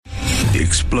the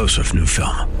explosive new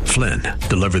film, Flynn,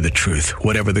 Deliver the Truth,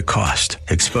 Whatever the Cost,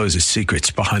 exposes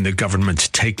secrets behind the government's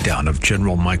takedown of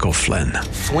General Michael Flynn.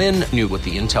 Flynn knew what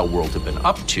the intel world had been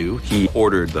up to. He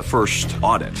ordered the first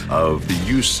audit of the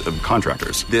use of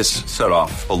contractors. This set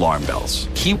off alarm bells.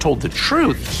 He told the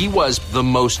truth. He was the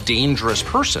most dangerous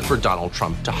person for Donald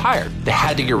Trump to hire. They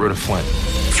had to get rid of Flynn.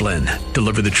 Flynn,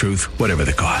 Deliver the Truth, Whatever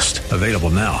the Cost. Available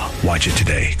now. Watch it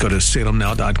today. Go to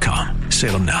salemnow.com.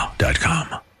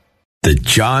 salemnow.com. The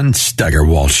John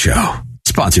Steigerwald Show.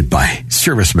 Sponsored by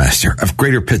ServiceMaster of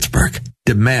Greater Pittsburgh.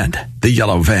 Demand the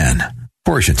yellow van.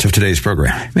 Portions of today's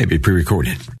program may be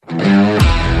pre-recorded.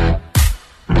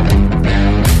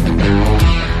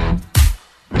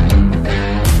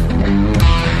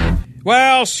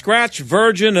 Well, scratch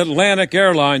Virgin Atlantic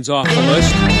Airlines off the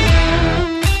list.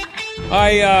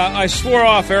 I swore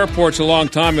off airports a long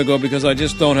time ago because I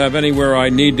just don't have anywhere I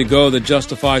need to go that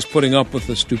justifies putting up with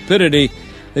the stupidity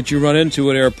that you run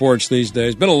into at airports these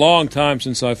days. It's been a long time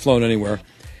since I've flown anywhere.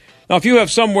 Now, if you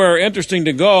have somewhere interesting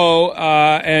to go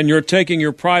and you're taking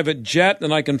your private jet,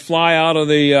 and I can fly out of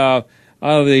the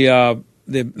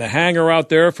hangar out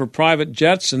there for private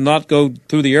jets and not go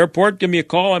through the airport, give me a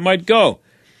call. I might go.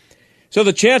 So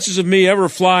the chances of me ever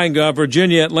flying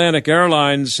Virginia Atlantic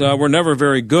Airlines were never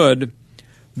very good.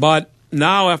 But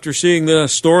now, after seeing the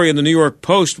story in the New York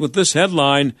Post with this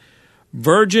headline,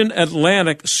 Virgin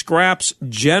Atlantic scraps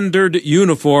gendered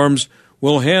uniforms,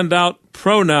 will hand out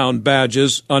pronoun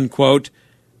badges, unquote,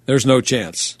 there's no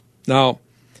chance. Now,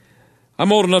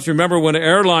 I'm old enough to remember when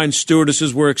airline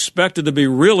stewardesses were expected to be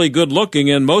really good looking,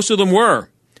 and most of them were.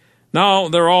 Now,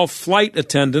 they're all flight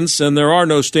attendants, and there are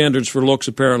no standards for looks,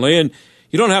 apparently. And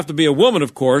you don't have to be a woman,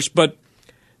 of course, but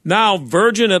now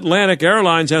Virgin Atlantic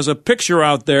Airlines has a picture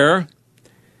out there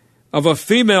of a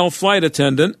female flight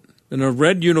attendant in a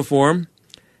red uniform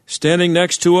standing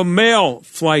next to a male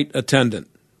flight attendant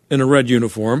in a red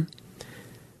uniform.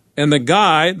 And the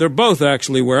guy, they're both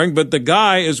actually wearing, but the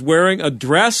guy is wearing a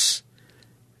dress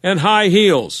and high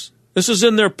heels. This is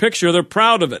in their picture. They're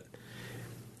proud of it.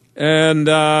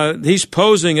 And he's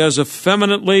posing as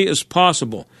effeminately as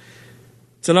possible.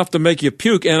 It's enough to make you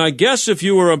puke. And I guess if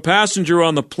you were a passenger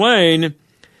on the plane,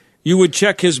 you would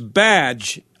check his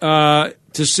badge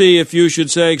to see if you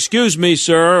should say, excuse me,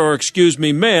 sir, or excuse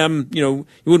me, ma'am. You know,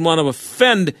 you wouldn't want to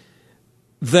offend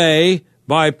they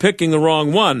by picking the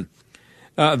wrong one.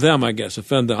 Them, I guess,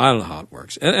 offend them. I don't know how it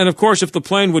works. And of course, if the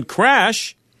plane would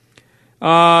crash,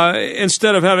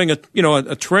 instead of having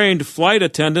a trained flight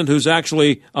attendant who's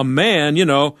actually a man,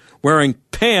 wearing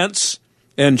pants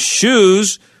and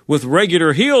shoes with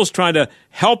regular heels trying to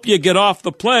help you get off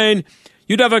the plane,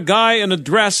 you'd have a guy in a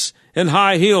dress and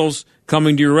high heels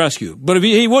coming to your rescue. But if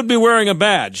he would be wearing a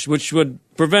badge, which would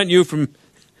prevent you from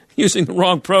using the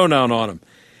wrong pronoun on him.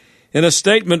 In a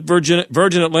statement,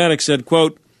 Virgin Atlantic said,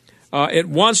 quote, it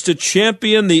wants to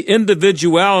champion the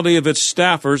individuality of its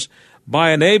staffers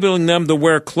by enabling them to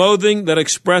wear clothing that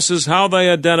expresses how they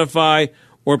identify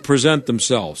or present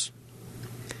themselves.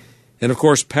 And, of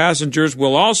course, passengers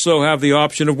will also have the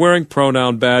option of wearing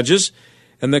pronoun badges.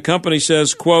 And the company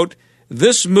says, quote,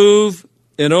 this move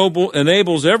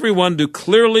enables everyone to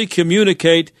clearly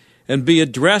communicate and be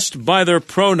addressed by their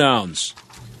pronouns.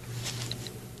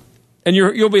 And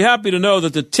you'll be happy to know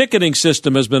that the ticketing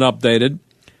system has been updated.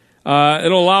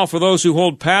 It'll allow for those who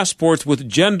hold passports with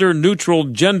gender-neutral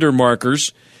gender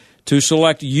markers to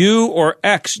select U or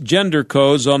X gender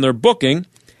codes on their booking.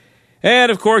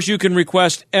 And, of course, you can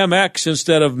request MX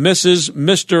instead of Mrs.,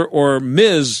 Mr., or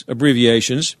Ms.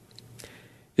 abbreviations.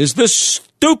 Is this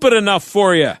stupid enough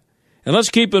for you? And let's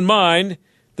keep in mind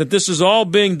that this is all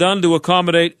being done to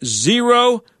accommodate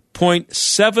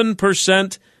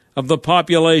 0.7% of the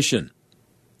population.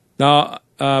 Now,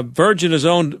 Virgin is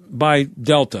owned by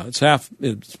Delta. It's half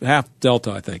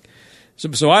Delta, I think.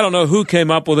 So I don't know who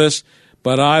came up with this,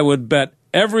 but I would bet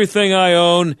everything I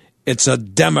own it's a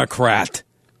Democrat.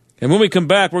 And when we come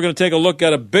back, we're going to take a look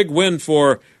at a big win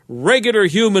for regular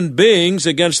human beings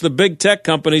against the big tech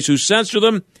companies who censor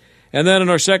them. And then in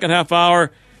our second half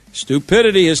hour,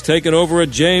 stupidity has taken over at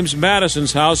James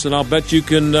Madison's house, and I'll bet you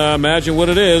can imagine what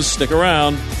it is. Stick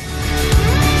around.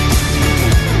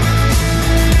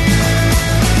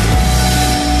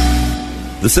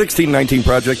 The 1619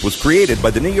 Project was created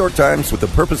by the New York Times with the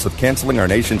purpose of canceling our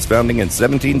nation's founding in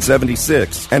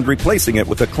 1776 and replacing it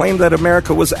with a claim that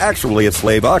America was actually a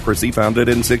slaveocracy founded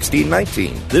in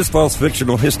 1619. This false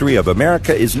fictional history of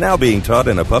America is now being taught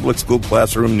in a public school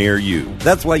classroom near you.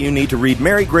 That's why you need to read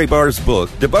Mary Graybar's book,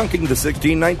 Debunking the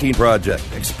 1619 Project,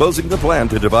 Exposing the Plan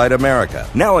to Divide America,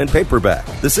 now in paperback.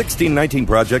 The 1619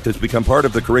 Project has become part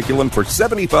of the curriculum for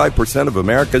 75% of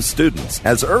America's students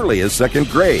as early as second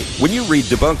grade. When you read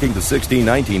Debunking the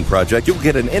 1619 Project, you'll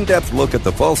get an in-depth look at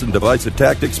the false and divisive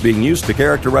tactics being used to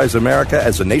characterize America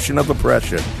as a nation of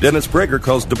oppression. Dennis Prager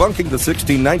calls Debunking the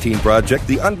 1619 Project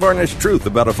the unvarnished truth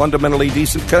about a fundamentally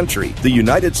decent country, the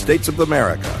United States of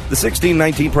America. The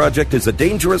 1619 Project is a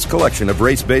dangerous collection of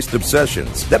race-based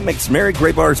obsessions that makes Mary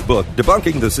Graybar's book,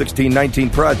 Debunking the 1619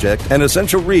 Project, an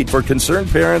essential read for concerned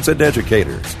parents and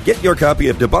educators. Get your copy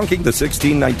of Debunking the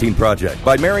 1619 Project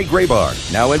by Mary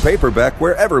Graybar, now in paperback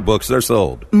wherever books are sold.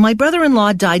 My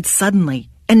brother-in-law died suddenly,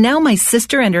 and now my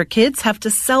sister and her kids have to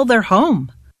sell their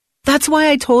home. That's why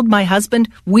I told my husband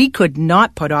we could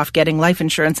not put off getting life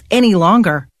insurance any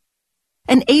longer.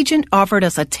 An agent offered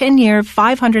us a 10-year,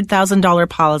 $500,000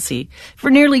 policy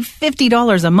for nearly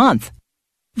 $50 a month.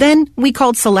 Then we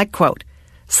called SelectQuote.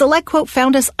 SelectQuote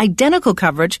found us identical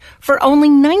coverage for only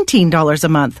 $19 a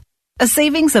month, a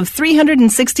savings of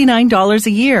 $369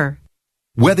 a year.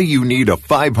 Whether you need a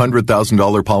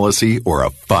 $500,000 policy or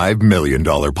a $5 million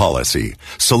policy,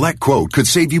 SelectQuote could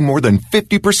save you more than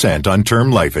 50% on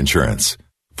term life insurance.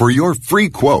 For your free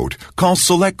quote, call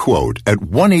SelectQuote at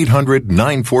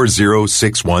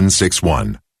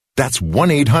 1-800-940-6161. That's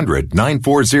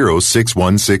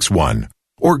 1-800-940-6161.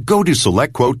 Or go to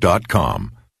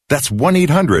SelectQuote.com. That's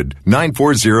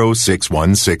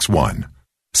 1-800-940-6161.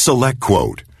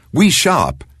 SelectQuote. We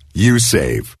shop, you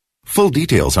save. Full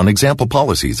details on example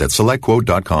policies at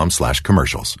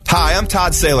SelectQuote.com/commercials. Hi, I'm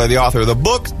Todd Saylor, the author of the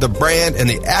book, The Brand, and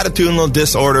the Attitudinal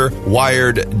Disorder,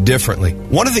 Wired Differently.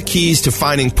 One of the keys to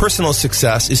finding personal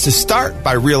success is to start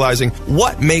by realizing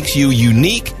what makes you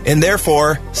unique and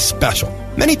therefore special.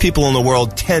 Many people in the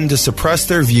world tend to suppress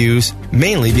their views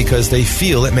mainly because they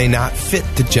feel it may not fit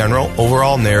the general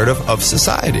overall narrative of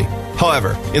society.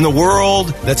 However, in the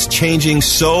world that's changing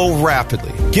so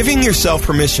rapidly, giving yourself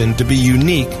permission to be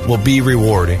unique will be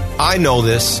rewarding. I know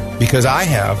this because I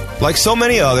have, like so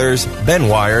many others, been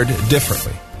wired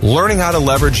differently. Learning how to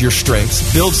leverage your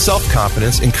strengths builds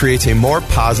self-confidence and creates a more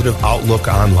positive outlook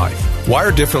on life.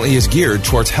 Wired Differently is geared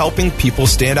towards helping people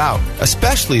stand out,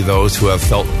 especially those who have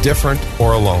felt different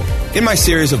or alone. In my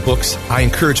series of books, I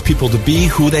encourage people to be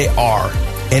who they are.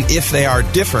 And if they are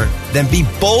different, then be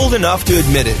bold enough to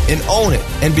admit it and own it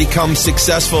and become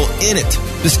successful in it.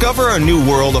 Discover a new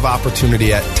world of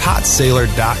opportunity at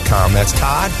ToddSaylor.com. That's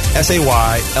Todd,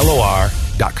 Saylor.com.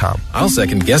 I'll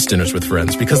second guest dinners with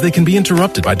friends because they can be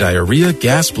interrupted by diarrhea,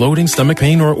 gas, bloating, stomach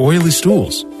pain, or oily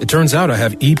stools. It turns out I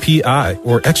have EPI,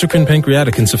 or exocrine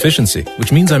pancreatic insufficiency,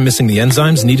 which means I'm missing the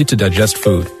enzymes needed to digest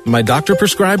food. My doctor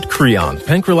prescribed Creon,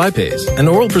 pancrelipase, an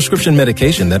oral prescription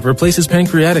medication that replaces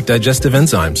pancreatic digestive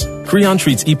enzymes. Creon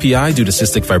treats EPI due to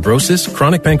cystic fibrosis,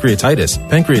 chronic pancreatitis,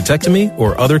 pancreatectomy,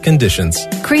 or other conditions.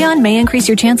 Creon may increase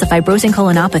your chance of fibrosing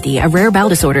colonopathy, a rare bowel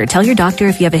disorder. Tell your doctor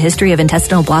if you have a history of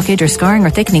intestinal blockage or scarring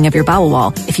or thickening of your bowel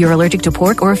wall, if you're allergic to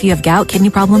pork, or if you have gout, kidney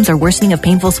problems, or worsening of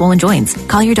painful swollen joints.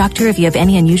 Call your doctor if you have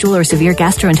any unusual or severe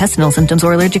gastrointestinal symptoms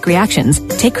or allergic reactions.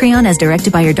 Take Creon as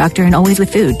directed by your doctor and always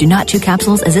with food. Do not chew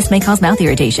capsules as this may cause mouth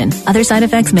irritation. Other side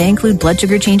effects may include blood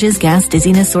sugar changes, gas,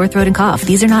 dizziness, sore throat, and cough.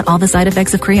 These are not all the side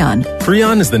effects of Creon.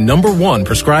 Creon is the #1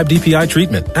 prescribed EPI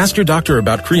treatment. Ask your doctor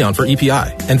about Creon for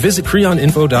EPI and visit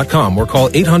CreonInfo.com or call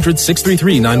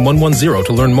 800-633-9110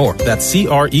 to learn more. That's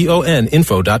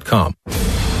CREONinfo.com.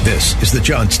 This is the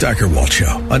John Steigerwald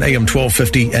Show on AM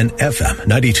 1250 and FM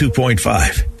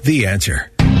 92.5. The Answer.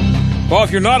 Well,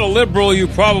 if you're not a liberal, you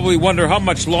probably wonder how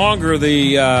much longer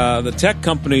the tech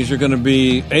companies are going to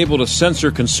be able to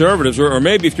censor conservatives. Or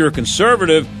maybe if you're a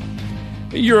conservative,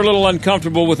 you're a little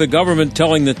uncomfortable with the government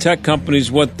telling the tech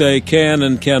companies what they can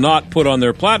and cannot put on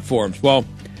their platforms. Well,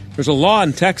 there's a law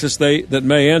in Texas that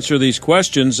may answer these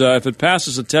questions. If it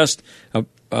passes a test,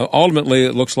 ultimately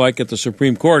it looks like at the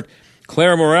Supreme Court.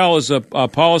 Claire Morrell is a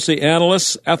policy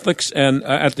analyst, ethics, and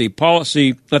at the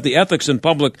Ethics and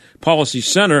Public Policy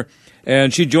Center,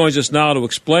 and she joins us now to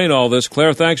explain all this.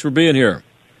 Claire, thanks for being here.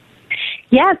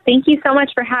 Yes, thank you so much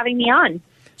for having me on.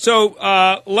 So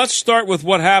let's start with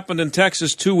what happened in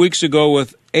Texas 2 weeks ago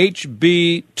with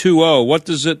HB 20. What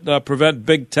does it prevent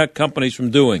big tech companies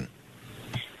from doing?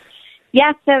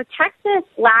 Yeah, so Texas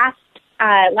last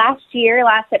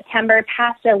last September,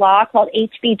 passed a law called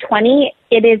HB 20.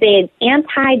 It is an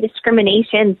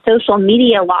anti-discrimination social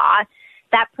media law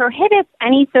that prohibits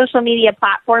any social media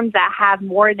platforms that have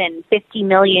more than 50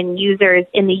 million users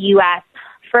in the U.S.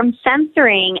 from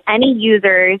censoring any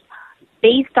users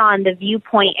based on the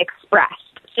viewpoint expressed.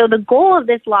 So the goal of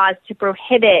this law is to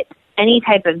prohibit any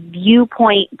type of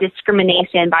viewpoint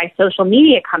discrimination by social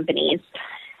media companies.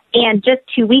 And just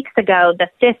 2 weeks ago, the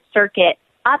Fifth Circuit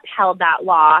upheld that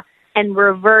law and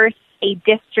reversed a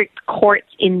district court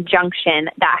injunction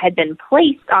that had been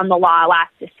placed on the law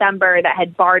last December that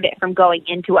had barred it from going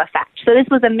into effect. So this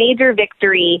was a major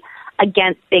victory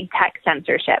against big tech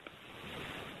censorship.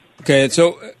 Okay,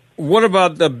 so what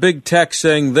about the big tech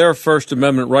saying their First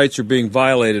Amendment rights are being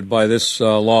violated by this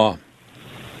law?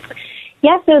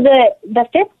 Yeah, so the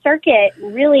Fifth Circuit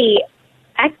really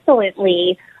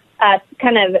excellently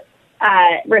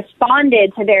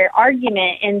responded to their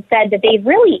argument and said that they've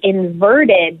really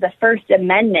inverted the First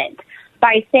Amendment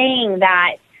by saying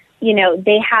that,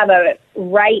 they have a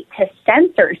right to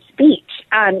censor speech.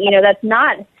 That's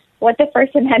not what the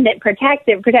First Amendment protects.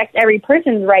 It protects every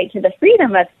person's right to the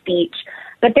freedom of speech.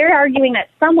 But they're arguing that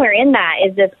somewhere in that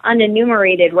is this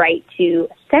unenumerated right to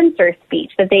censor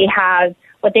speech, that they have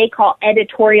what they call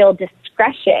editorial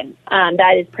discretion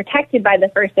that is protected by the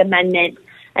First Amendment.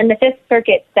 And the Fifth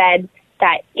Circuit said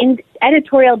that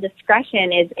editorial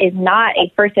discretion is not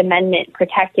a First Amendment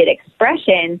protected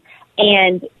expression,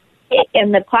 and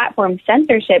the platform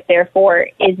censorship, therefore,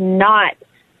 is not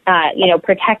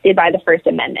protected by the First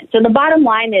Amendment. So the bottom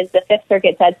line is the Fifth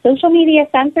Circuit said social media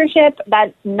censorship,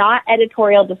 that's not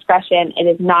editorial discretion. It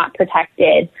is not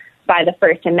protected by the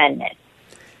First Amendment.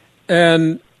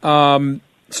 And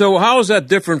so how is that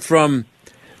different from,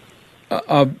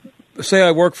 say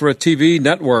I work for a TV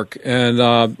network and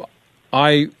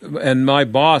my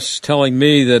boss telling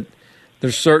me that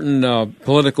there's certain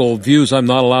political views I'm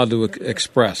not allowed to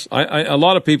express. A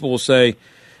lot of people will say,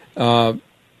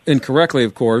 incorrectly,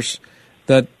 of course,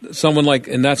 that someone like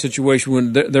in that situation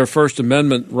when their First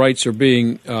Amendment rights are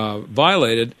being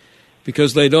violated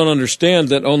because they don't understand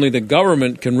that only the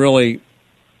government can really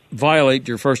violate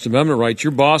your First Amendment rights.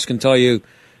 Your boss can tell you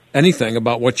anything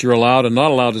about what you're allowed and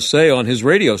not allowed to say on his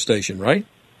radio station, right?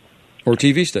 Or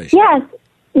TV station. Yes,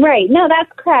 right. No,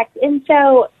 that's correct. And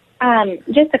so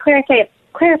just to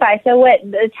clarify, so what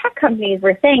the tech companies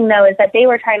were saying, though, is that they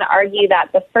were trying to argue that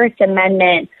the First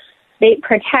Amendment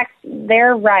protects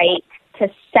their right to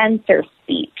censor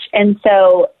speech. And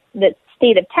so the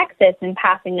state of Texas, in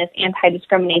passing this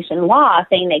anti-discrimination law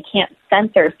saying they can't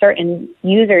censor certain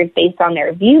users based on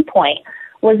their viewpoint,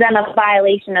 was then a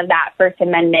violation of that First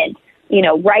Amendment,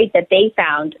 right that they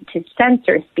found to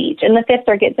censor speech. And the Fifth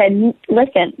Circuit said,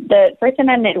 listen, the First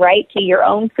Amendment right to your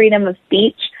own freedom of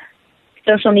speech,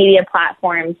 social media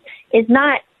platforms, is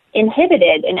not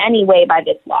inhibited in any way by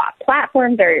this law.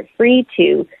 Platforms are free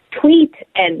to tweet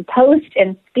and post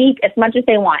and speak as much as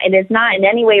they want. It is not in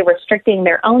any way restricting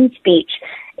their own speech.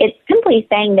 It's simply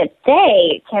saying that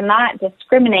they cannot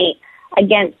discriminate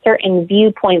against certain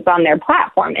viewpoints on their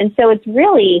platform. And so it's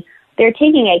really, they're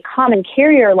taking a common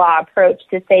carrier law approach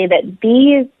to say that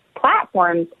these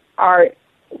platforms are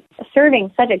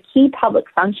serving such a key public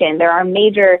function. There are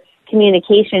major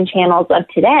communication channels of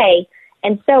today.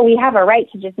 And so we have a right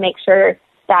to just make sure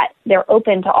that they're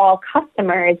open to all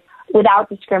customers without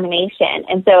discrimination.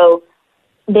 And so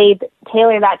they've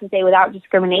tailored that to say without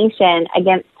discrimination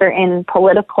against certain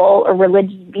political or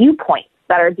religious viewpoints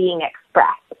that are being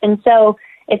expressed. And so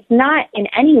it's not in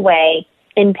any way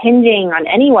impinging on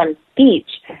anyone's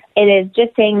speech. It is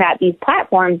just saying that these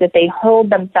platforms, if they hold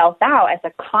themselves out as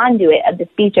a conduit of the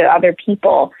speech of other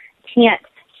people, can't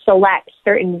select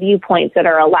certain viewpoints that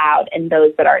are allowed and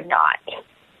those that are not.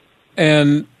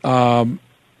 And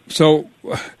so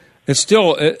it's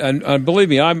still, and believe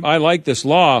me, I like this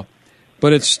law,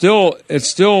 but it's still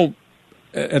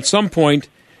at some point,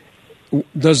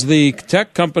 does the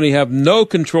tech company have no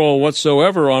control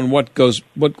whatsoever on what is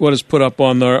put up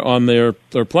on their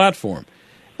platform?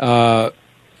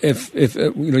 If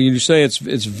you say it's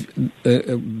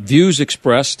views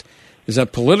expressed, is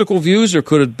that political views, or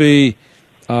could it be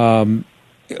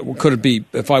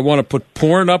if I want to put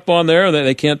porn up on there, that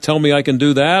they can't tell me I can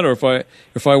do that, or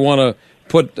if I want to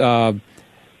put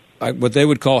what they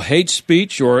would call hate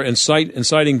speech or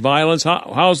inciting violence?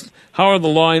 How are the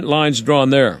lines drawn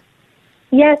there?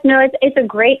 Yes, no, it's a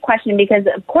great question because,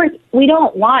 of course, we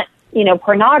don't want,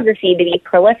 pornography to be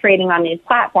proliferating on these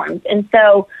platforms. And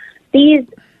so this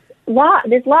law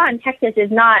in Texas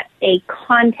is not a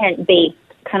content-based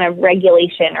kind of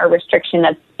regulation or restriction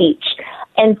of speech.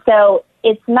 And so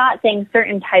it's not saying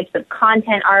certain types of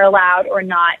content are allowed or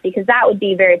not, because that would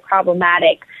be very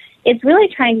problematic. It's really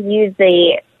trying to use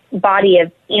the body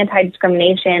of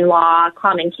anti-discrimination law,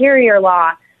 common carrier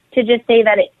law, to just say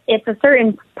that if a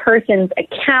certain person's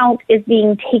account is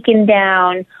being taken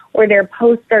down or their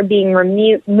posts are being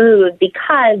removed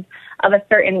because of a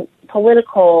certain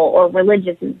political or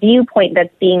religious viewpoint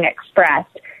that's being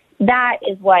expressed, that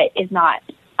is what is not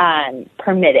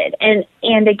permitted.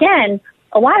 And again,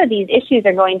 a lot of these issues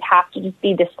are going to have to just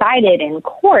be decided in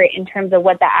court in terms of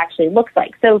what that actually looks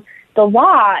like. So the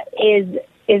law is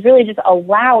really just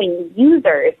allowing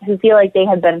users who feel like they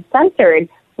have been censored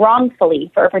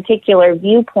wrongfully for a particular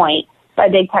viewpoint by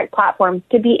big tech platforms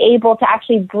to be able to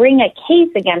actually bring a case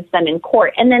against them in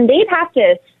court. And then they'd have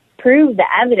to prove the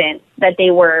evidence that they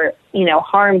were,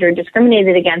 harmed or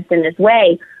discriminated against in this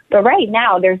way. But right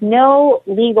now, there's no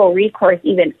legal recourse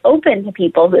even open to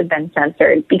people who have been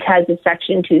censored because of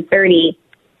Section 230.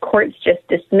 Courts just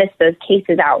dismiss those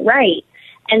cases outright.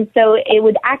 And so it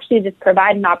would actually just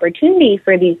provide an opportunity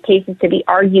for these cases to be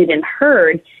argued and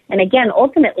heard. And again,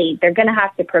 ultimately, they're going to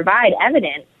have to provide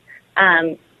evidence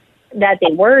that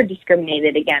they were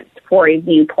discriminated against for a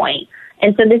viewpoint.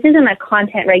 And so this isn't a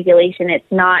content regulation.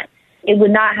 It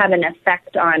would not have an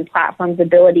effect on platforms'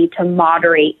 ability to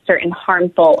moderate certain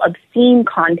harmful, obscene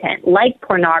content like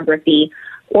pornography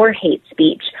or hate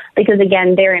speech, because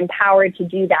again, they're empowered to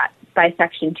do that by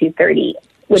Section 230,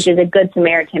 which is a Good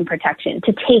Samaritan protection,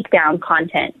 to take down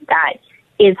content that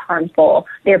is harmful.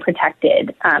 They're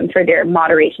protected for their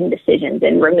moderation decisions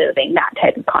in removing that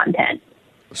type of content.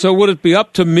 So would it be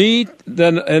up to me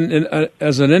then,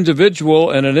 as an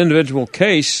individual in an individual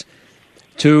case,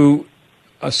 to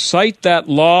cite that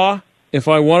law if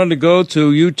I wanted to go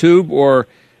to YouTube or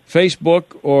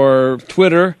Facebook or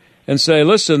Twitter and say,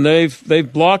 listen,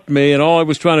 they've blocked me and all I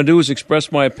was trying to do was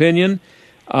express my opinion?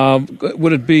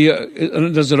 Would it be?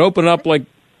 Does it open up like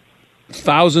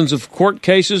thousands of court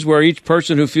cases where each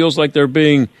person who feels like they're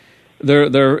being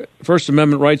their First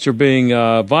Amendment rights are being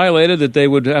violated, that they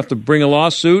would have to bring a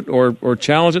lawsuit or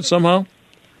challenge it somehow?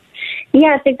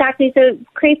 Yes, exactly. So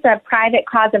it creates a private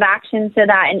cause of action so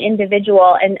that an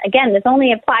individual, and again, this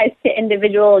only applies to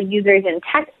individual users in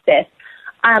Texas,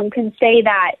 can say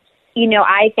that,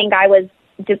 I think I was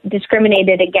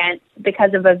discriminated against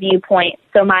because of a viewpoint,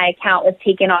 so my account was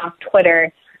taken off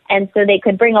Twitter. And so they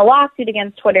could bring a lawsuit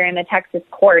against Twitter in the Texas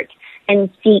court and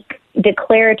seek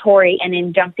declaratory and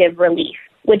injunctive relief,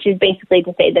 which is basically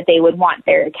to say that they would want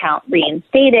their account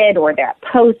reinstated or their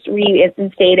post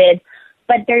reinstated.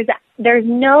 But there's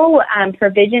no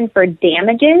provision for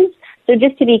damages. So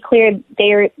just to be clear,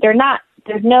 there's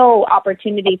no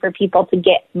opportunity for people to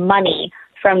get money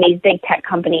from these big tech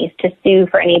companies to sue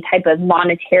for any type of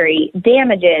monetary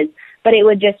damages, but it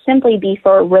would just simply be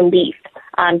for relief,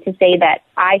 to say that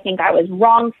I think I was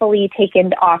wrongfully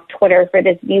taken off Twitter for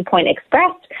this viewpoint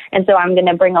expressed, and so I'm going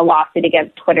to bring a lawsuit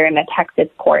against Twitter in the Texas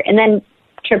court. And then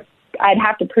I'd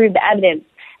have to prove the evidence,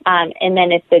 and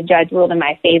then if the judge ruled in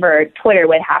my favor, Twitter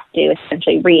would have to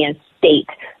essentially reinstate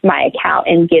my account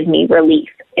and give me relief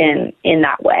in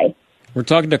that way. We're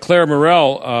talking to Claire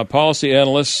Morrell, policy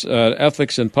analyst at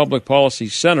Ethics and Public Policy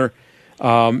Center.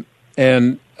 So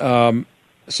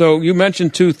you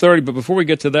mentioned 230, but before we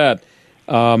get to that,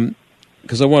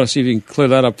 because I want to see if you can clear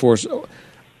that up for us,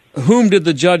 whom did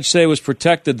the judge say was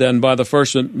protected then by the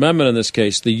First Amendment in this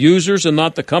case? The users and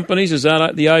not the companies? Is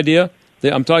that the idea?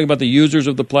 I'm talking about the users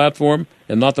of the platform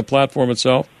and not the platform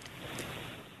itself?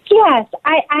 Yes,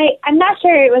 I'm not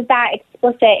sure it was that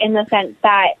explicit in the sense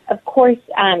that, of course,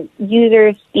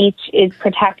 user speech is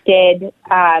protected.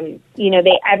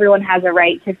 Everyone has a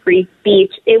right to free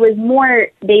speech. It was more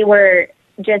they were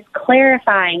just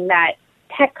clarifying that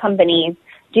tech companies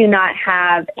do not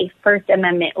have a First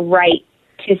Amendment right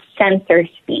to censor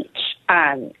speech.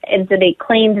 And so they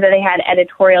claimed that they had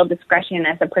editorial discretion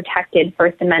as a protected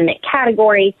First Amendment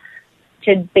category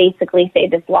to basically say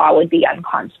this law would be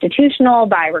unconstitutional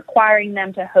by requiring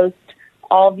them to host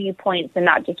all viewpoints and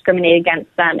not discriminate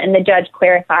against them. And the judge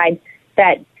clarified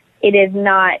that it is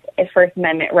not a First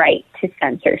Amendment right to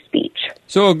censor speech.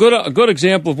 So a good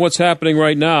example of what's happening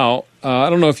right now, I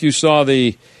don't know if you saw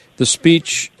the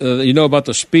speech, about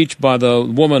the speech by the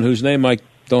woman whose name I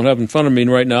don't have in front of me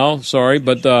right now, sorry,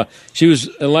 but she was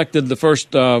elected the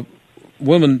first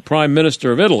woman prime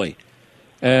minister of Italy.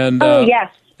 And,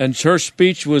 yes. And her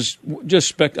speech was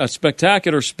just a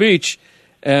spectacular speech,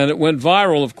 and it went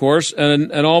viral, of course,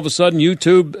 and all of a sudden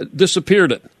YouTube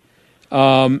disappeared it.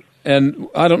 And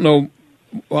I don't know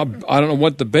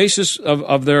what the basis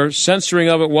of their censoring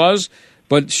of it was,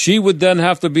 but she would then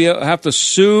have to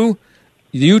sue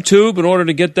YouTube in order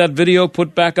to get that video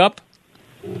put back up?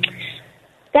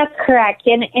 That's correct.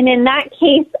 And in that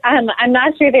case, I'm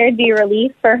not sure there would be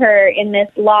relief for her in this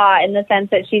law in the sense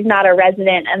that she's not a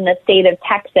resident in the state of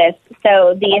Texas.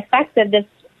 So the effects of this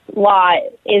law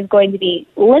is going to be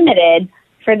limited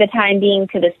for the time being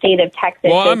to the state of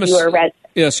Texas. Well,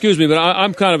 excuse me, but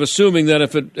I'm kind of assuming that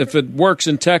if it works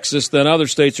in Texas, then other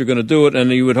states are going to do it,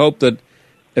 and you would hope that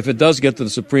if it does get to the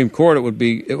Supreme Court, it would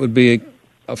be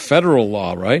a federal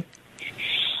law, right?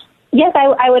 Yes,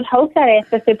 I would hope that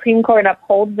if the Supreme Court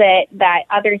upholds it, that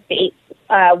other states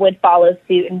would follow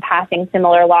suit in passing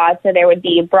similar laws, so there would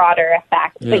be a broader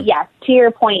effect. Yeah. But yes, to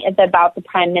your point, it's about the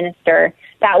prime minister.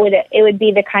 It would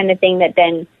be the kind of thing that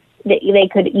then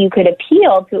you could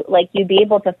appeal to, like you'd be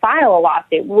able to file a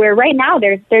lawsuit. Where right now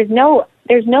there's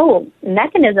no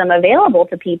mechanism available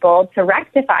to people to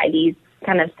rectify these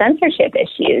kind of censorship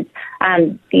issues.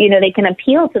 They can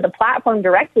appeal to the platform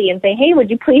directly and say, hey, would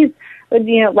you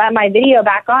let my video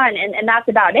back on? And that's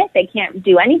about it. They can't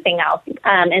do anything else.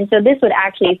 And so this would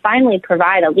actually finally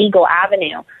provide a legal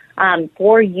avenue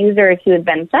for users who have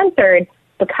been censored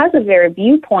because of their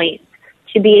viewpoints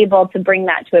to be able to bring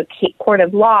that to a court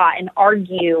of law and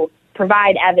argue,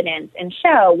 provide evidence, and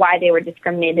show why they were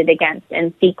discriminated against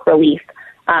and seek relief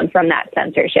from that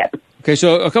censorship. Okay,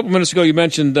 so a couple minutes ago you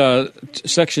mentioned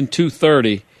Section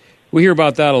 230. We hear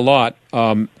about that a lot.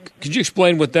 Could you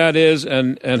explain what that is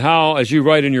and how, as you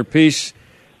write in your piece,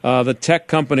 the tech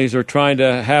companies are trying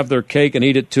to have their cake and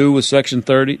eat it too with Section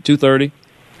 230?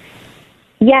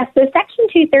 Yes, so Section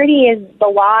 230 is the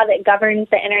law that governs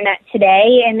the Internet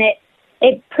today, and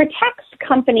it protects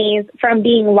companies from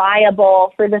being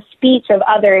liable for the speech of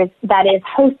others that is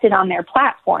hosted on their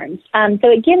platforms. So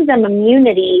it gives them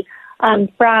immunity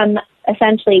from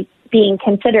essentially being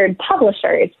considered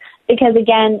publishers. Because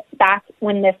again, back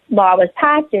when this law was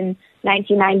passed in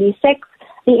 1996,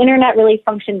 the Internet really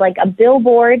functioned like a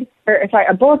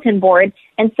bulletin board.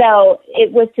 And so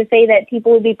it was to say that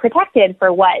people would be protected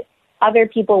for what other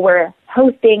people were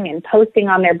hosting and posting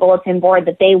on their bulletin board,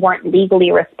 that they weren't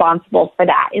legally responsible for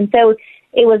that. And so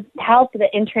it was to help the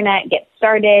Internet get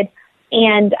started.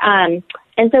 And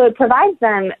so it provides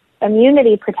them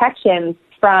immunity protections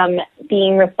from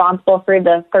being responsible for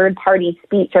the third-party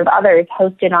speech of others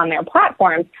hosted on their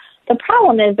platforms. The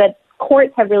problem is that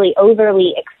courts have really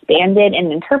overly expanded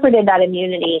and interpreted that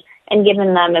immunity and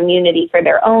given them immunity for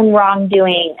their own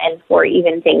wrongdoing and for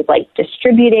even things like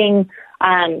distributing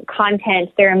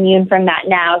content. They're immune from that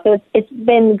now. So it's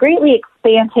been greatly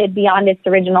expanded beyond its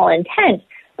original intent.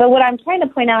 But what I'm trying to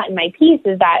point out in my piece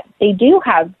is that they do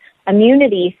have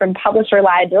immunity from publisher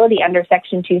liability under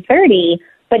Section 230,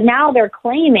 but now they're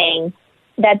claiming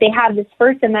that they have this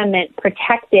First Amendment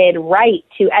protected right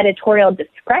to editorial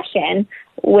discretion,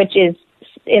 which is,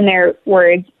 in their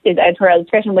words, is editorial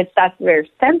discretion, which that's their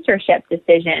censorship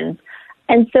decisions.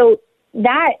 And so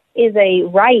that is a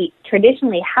right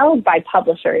traditionally held by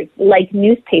publishers like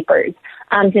newspapers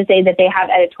to say that they have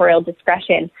editorial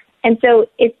discretion. And so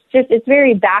it's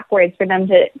very backwards for them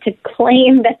to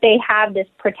claim that they have this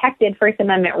protected First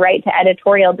Amendment right to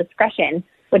editorial discretion,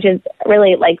 which is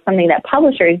really like something that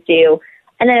publishers do,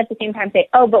 and then at the same time say,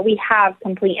 oh, but we have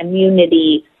complete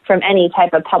immunity from any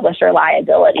type of publisher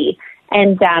liability.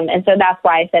 And so that's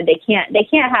why I said they can't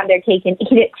have their cake and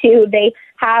eat it too. They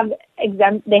have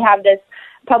this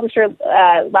publisher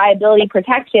liability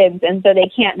protections, and so they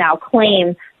can't now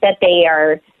claim that they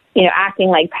are acting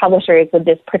like publishers with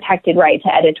this protected right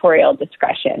to editorial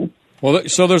discretion. Well,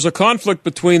 so there's a conflict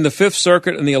between the Fifth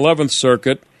Circuit and the 11th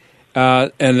Circuit,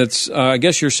 and it's I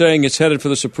guess you're saying it's headed for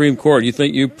the Supreme Court.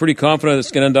 You're pretty confident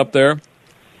it's going to end up there?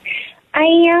 I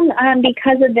am,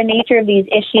 because of the nature of these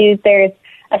issues. There's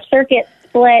a circuit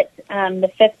split. The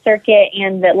Fifth Circuit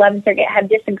and the 11th Circuit have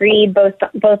disagreed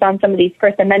both on some of these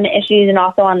First Amendment issues and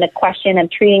also on the question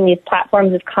of treating these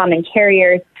platforms as common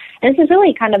carriers. And this is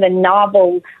really kind of a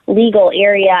novel legal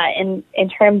area in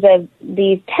terms of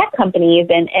these tech companies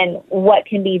and what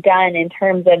can be done in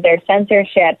terms of their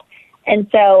censorship. And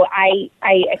so I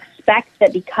expect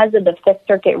that because of the Fifth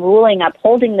Circuit ruling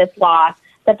upholding this law,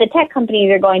 that the tech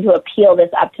companies are going to appeal this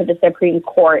up to the Supreme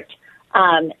Court.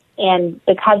 And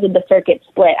because of the circuit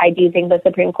split, I do think the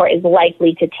Supreme Court is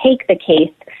likely to take the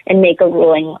case and make a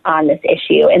ruling on this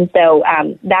issue. And so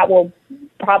that will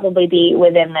probably be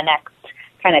within the next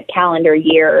kind of calendar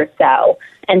year or so.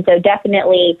 And so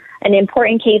definitely an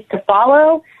important case to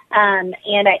follow.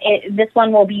 This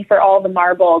one will be for all the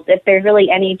marbles. If there's really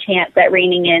any chance at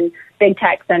reining in big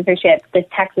tech censorship, this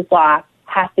Texas law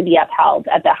has to be upheld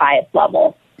at the highest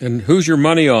level. And who's your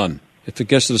money on if it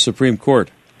gets to the Supreme Court?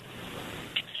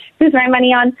 Who's my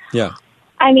money on? Yeah.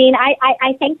 I mean,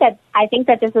 I think that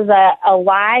this is a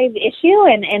live issue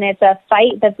and it's a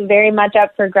fight that's very much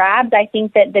up for grabs. I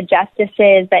think that the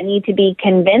justices that need to be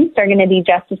convinced are going to be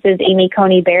Justices Amy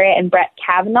Coney Barrett and Brett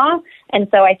Kavanaugh. And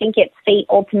so I think its fate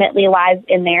ultimately lies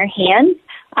in their hands.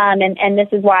 And this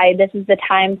is why this is the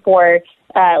time for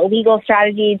legal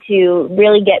strategy to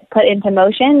really get put into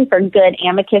motion, for good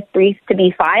amicus briefs to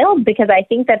be filed, because I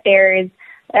think that there's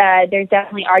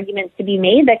definitely arguments to be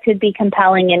made that could be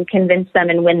compelling and convince them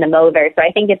and win them over. So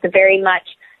I think it's very much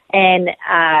a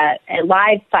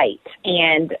live fight,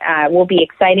 and will be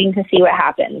exciting to see what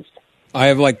happens. I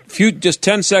have just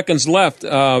 10 seconds left.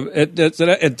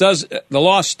 The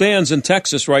law stands in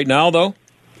Texas right now, though.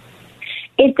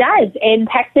 It does. In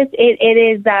Texas,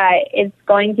 it's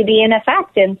going to be in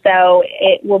effect, and so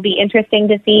it will be interesting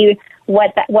to see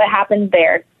what happens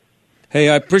there. Hey,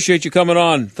 I appreciate you coming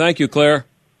on. Thank you, Claire.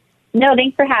 No,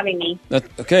 thanks for having me.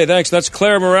 Okay, thanks. That's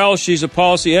Claire Morrell. She's a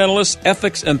policy analyst,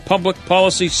 Ethics and Public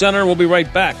Policy Center. We'll be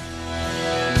right back.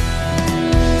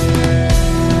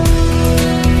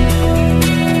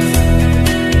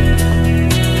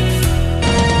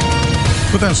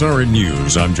 With SRN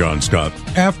News, I'm John Scott.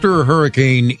 After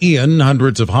Hurricane Ian,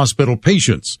 hundreds of hospital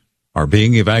patients are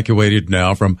being evacuated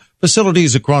now from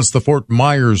facilities across the Fort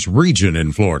Myers region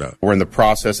in Florida. We're in the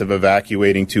process of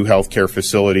evacuating 2 healthcare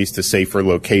facilities to safer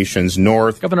locations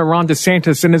north. Governor Ron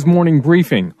DeSantis in his morning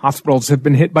briefing. Hospitals have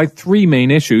been hit by 3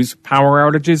 main issues: power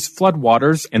outages,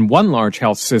 floodwaters, and one large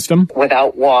health system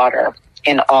without water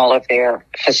in all of their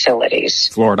facilities.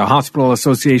 Florida Hospital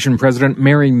Association President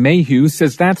Mary Mayhew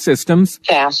says that system's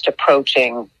fast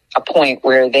approaching a point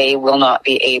where they will not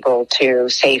be able to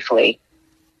safely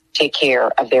take care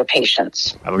of their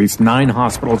patients. At least 9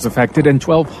 hospitals affected and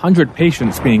 1,200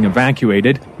 patients being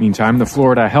evacuated. Meantime, the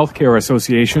Florida Healthcare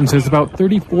Association says about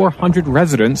 3,400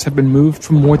 residents have been moved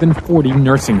from more than 40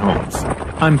 nursing homes.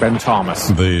 I'm Ben Thomas.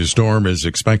 The storm is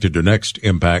expected to next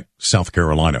impact South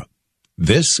Carolina.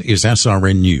 This is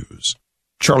SRN News.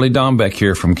 Charlie Dombeck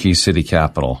here from Key City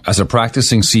Capital. As a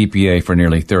practicing CPA for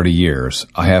nearly 30 years,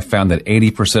 I have found that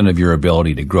 80% of your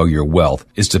ability to grow your wealth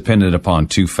is dependent upon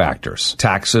 2 factors: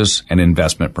 taxes and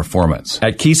investment performance.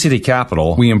 At Key City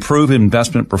Capital, we improve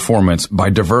investment performance by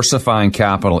diversifying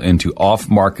capital into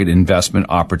off-market investment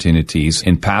opportunities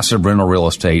in passive rental real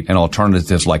estate and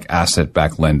alternatives like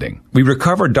asset-backed lending. We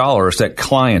recover dollars that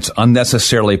clients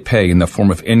unnecessarily pay in the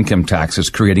form of income taxes,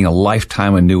 creating a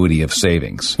lifetime annuity of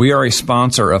savings. We are a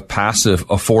sponsor of passive,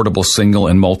 affordable single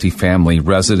and multifamily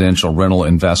residential rental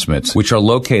investments, which are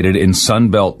located in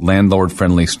Sunbelt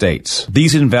landlord-friendly states.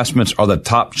 These investments are the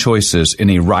top choices in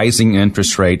a rising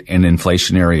interest rate and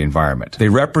inflationary environment. They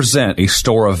represent a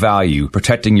store of value,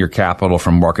 protecting your capital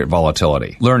from market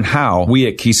volatility. Learn how we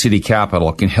at Key City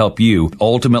Capital can help you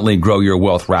ultimately grow your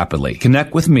wealth rapidly.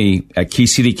 Connect with me at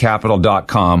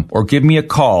KeyCityCapital.com or give me a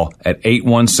call at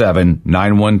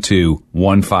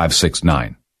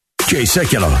 817-912-1569. Jay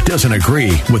Sekulow doesn't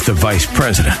agree with the vice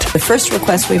president. The first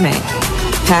request we made,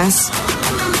 pass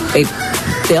a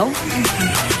bill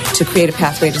to create a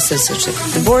pathway to citizenship.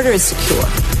 The border is secure.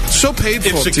 So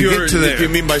painful it's secure, to get to there. If you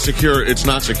mean by secure, it's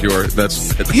not secure.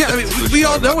 That's yeah, I mean, we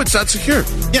all know it's not secure.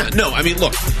 Yeah, no, I mean,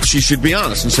 look, she should be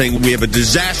honest in saying we have a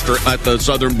disaster at the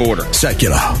southern border.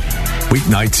 Sekulow,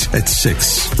 weeknights at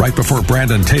 6, right before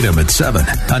Brandon Tatum at 7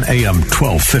 on AM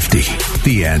 1250.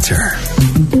 The Answer.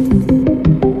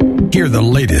 Hear the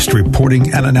latest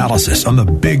reporting and analysis on the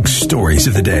big stories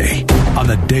of the day on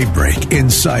the Daybreak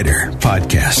Insider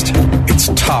podcast. It's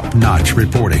top-notch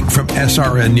reporting from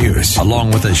SRN News,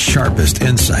 along with the sharpest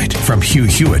insight from Hugh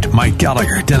Hewitt, Mike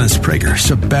Gallagher, Dennis Prager,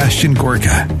 Sebastian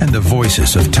Gorka, and the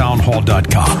voices of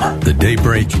townhall.com. The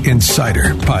Daybreak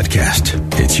Insider podcast.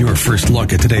 It's your first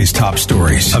look at today's top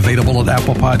stories. Available at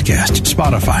Apple Podcasts,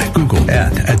 Spotify, Google,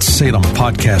 and at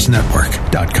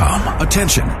SalemPodcastNetwork.com.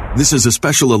 Attention. This is a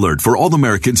special alert for all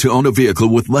Americans who own a vehicle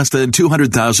with less than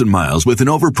 200,000 miles with an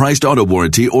overpriced auto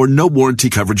warranty or no warranty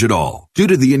coverage at all. Due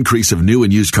to the increase of new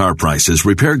and used car prices,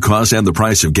 repair costs, and the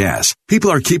price of gas,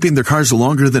 people are keeping their cars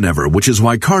longer than ever, which is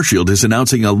why CarShield is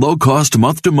announcing a low-cost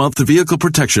month-to-month vehicle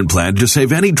protection plan to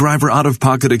save any driver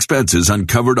out-of-pocket expenses on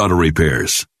covered auto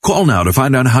repairs. Call now to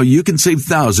find out how you can save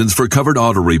thousands for covered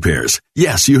auto repairs.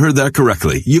 Yes, you heard that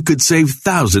correctly. You could save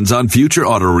thousands on future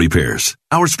auto repairs.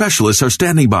 Our specialists are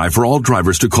standing by for all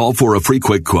drivers to call for a free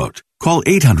quick quote. Call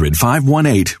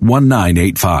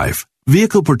 800-518-1985.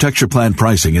 Vehicle Protection Plan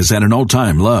pricing is at an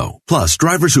all-time low. Plus,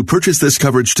 drivers who purchase this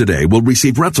coverage today will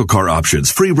receive rental car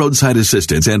options, free roadside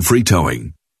assistance, and free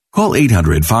towing. Call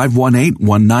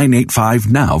 800-518-1985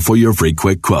 now for your free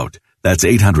quick quote. That's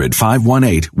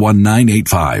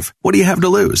 800-518-1985. What do you have to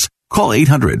lose? Call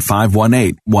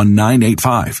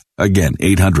 800-518-1985. Again,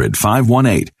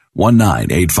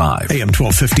 800-518-1985. AM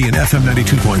 1250 and FM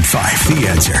 92.5. The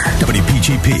Answer.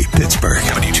 WPGP, Pittsburgh.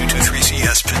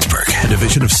 W223CS, Pittsburgh. A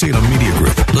division of Salem Media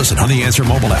Group. Listen on the Answer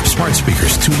mobile app, smart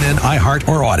speakers, TuneIn, iHeart,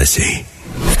 or Odyssey.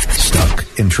 Stuck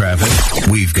in traffic?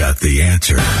 We've got the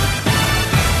answer.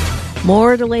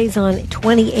 More delays on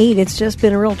 28. It's just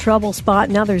been a real trouble spot.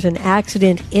 Now there's an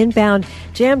accident inbound,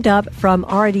 jammed up from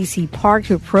RIDC Park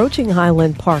to approaching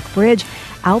Highland Park Bridge.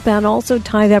 Outbound also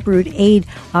tied up Route 8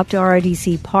 up to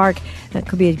RIDC Park. That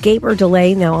could be a gate or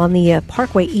delay. Now on the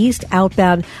Parkway East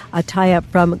outbound, a tie-up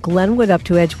from Glenwood up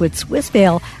to Edgewood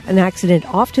Swissvale. An accident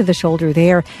off to the shoulder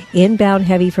there. Inbound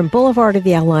heavy from Boulevard of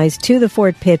the Allies to the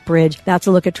Fort Pitt Bridge. That's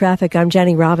a look at traffic. I'm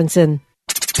Jenny Robinson.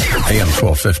 AM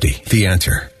 1250, The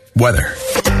Answer. Weather.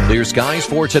 Clear skies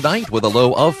for tonight with a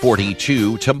low of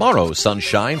 42. Tomorrow,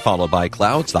 sunshine followed by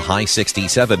clouds, the high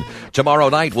 67. Tomorrow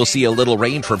night, we'll see a little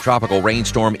rain from tropical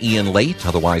rainstorm Ian late.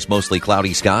 Otherwise, mostly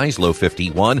cloudy skies, low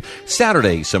 51.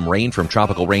 Saturday, some rain from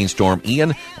tropical rainstorm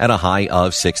Ian and a high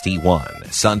of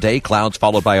 61. Sunday, clouds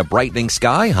followed by a brightening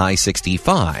sky, high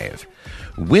 65.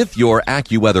 With your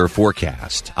AccuWeather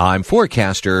forecast, I'm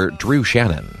forecaster Drew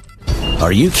Shannon.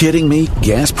 Are you kidding me?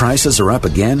 Gas prices are up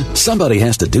again? Somebody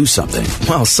has to do something.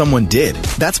 Well, someone did.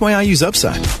 That's why I use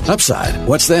Upside. Upside?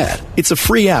 What's that? It's a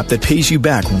free app that pays you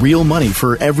back real money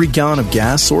for every gallon of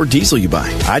gas or diesel you buy.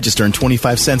 I just earned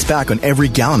 25 cents back on every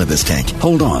gallon of this tank.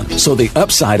 Hold on. So the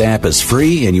Upside app is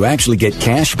free and you actually get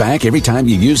cash back every time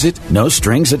you use it? No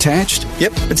strings attached?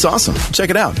 Yep, it's awesome. Check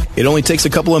it out. It only takes a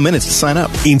couple of minutes to sign up.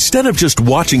 Instead of just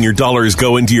watching your dollars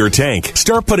go into your tank,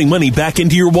 start putting money back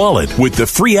into your wallet with the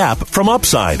free app from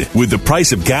Upside. With the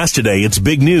price of gas today, it's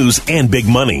big news and big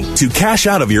money. To cash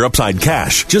out of your Upside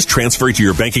cash, just transfer it to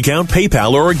your bank account,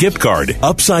 PayPal, or a gift card.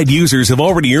 Upside users have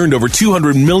already earned over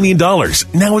 $200 million.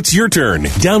 Now it's your turn.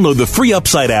 Download the free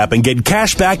Upside app and get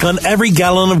cash back on every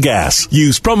gallon of gas.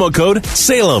 Use promo code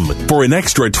SALEM for an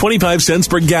extra 25 cents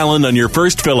per gallon on your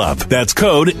first fill-up. That's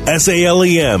code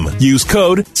SALEM. Use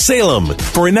code SALEM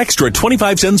for an extra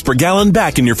 25 cents per gallon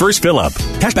back in your first fill-up.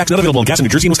 Cashback's not available in gas in New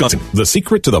Jersey and Wisconsin. The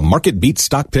secret to the market beat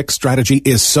stock pick strategy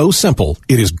is so simple,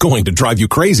 it is going to drive you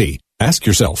crazy. Ask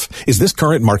yourself, is this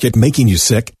current market making you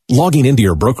sick? Logging into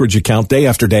your brokerage account day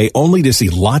after day only to see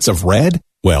lots of red?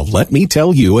 Well, let me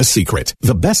tell you a secret.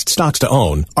 The best stocks to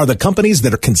own are the companies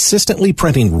that are consistently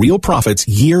printing real profits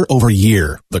year over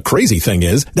year. The crazy thing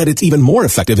is that it's even more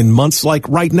effective in months like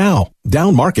right now.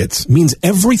 Down markets means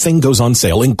everything goes on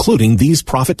sale, including these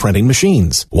profit-printing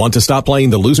machines. Want to stop playing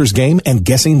the loser's game and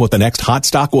guessing what the next hot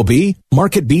stock will be?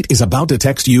 Market Beat is about to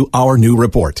text you our new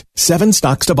report. 7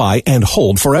 stocks to buy and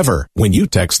hold forever when you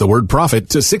text the word profit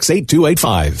to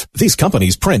 68285. These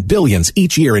companies print billions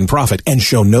each year in profit and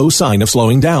show no sign of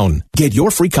slowing down. Get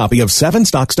your free copy of 7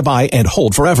 stocks to buy and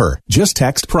hold forever. Just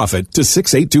text profit to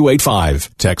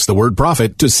 68285. Text the word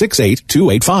profit to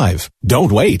 68285.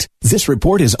 Don't wait. This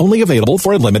report is only available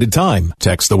for a limited time.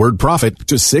 Text the word profit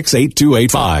to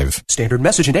 68285. Standard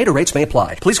message and data rates may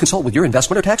apply. Please consult with your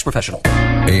investment or tax professional.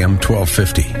 AM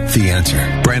 1250, The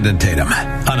Answer. Brandon Tatum,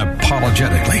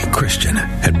 unapologetically Christian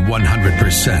and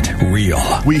 100% real.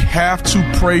 We have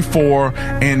to pray for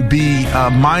and be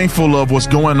mindful of what's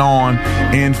going on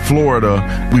in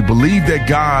Florida. We believe that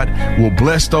God will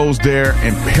bless those there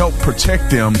and help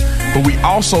protect them, but we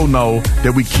also know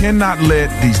that we cannot let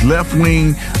these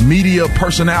left-wing media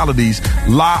personalities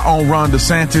lie on Ron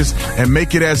DeSantis and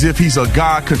make it as if he's a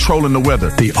god controlling the weather.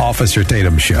 The Officer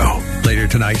Tatum Show, later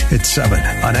tonight at 7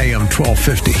 on AM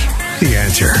 1250. The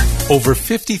Answer. Over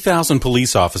 50,000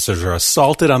 police officers are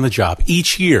assaulted on the job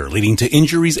each year, leading to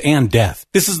injuries and death.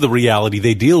 This is the reality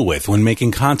they deal with when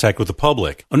making contact with the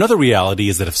public. Another reality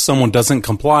is that if someone doesn't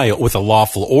comply with a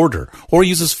lawful order or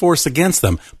uses force against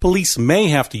them, police may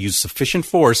have to use sufficient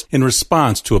force in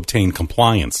response to obtain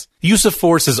compliance. Use of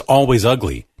force is always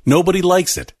ugly. Nobody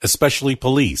likes it, especially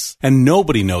police, and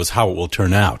nobody knows how it will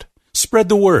turn out. Spread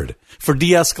the word. For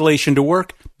de-escalation to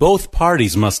work, both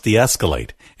parties must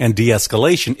de-escalate, and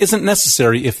de-escalation isn't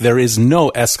necessary if there is no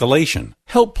escalation.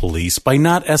 Help police by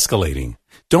not escalating.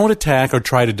 Don't attack or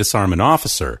try to disarm an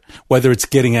officer, whether it's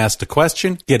getting asked a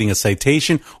question, getting a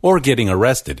citation, or getting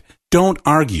arrested. Don't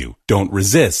argue, don't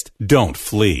resist, don't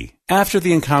flee. After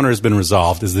the encounter has been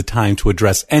resolved is the time to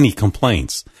address any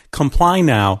complaints. Comply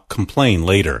now, complain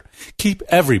later. Keep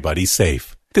everybody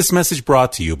safe. This message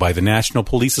brought to you by the National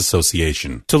Police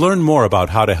Association. To learn more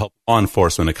about how to help law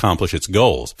enforcement accomplish its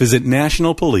goals, visit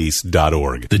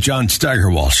nationalpolice.org. The John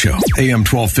Steigerwald Show, AM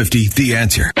 1250, The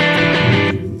Answer.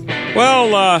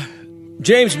 Well,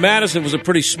 James Madison was a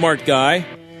pretty smart guy.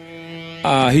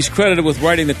 He's credited with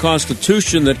writing the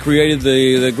Constitution that created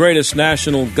the greatest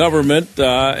national government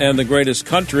and the greatest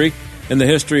country in the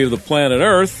history of the planet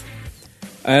Earth.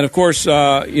 And, of course,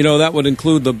 that would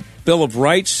include the Bill of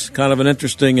Rights, kind of an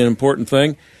interesting and important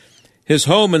thing. His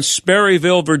home in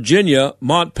Sperryville, Virginia,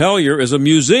 Montpelier, is a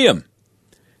museum.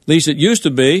 At least it used to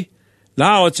be.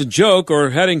 Now it's a joke or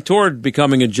heading toward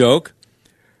becoming a joke.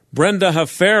 Brenda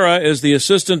Hafera is the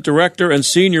Assistant Director and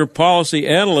Senior Policy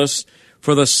Analyst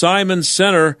for the Simon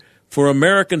Center for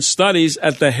American Studies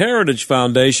at the Heritage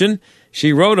Foundation.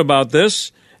 She wrote about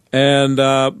this, and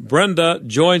Brenda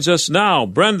joins us now.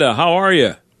 Brenda, how are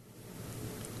you?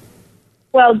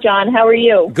 Well, John, how are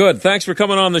you? Good. Thanks for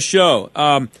coming on the show.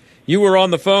 You were on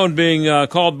the phone being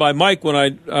called by Mike when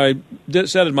I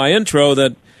said in my intro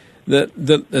that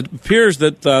it appears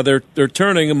that they're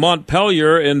turning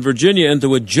Montpelier in Virginia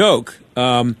into a joke.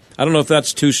 I don't know if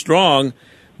that's too strong,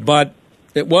 but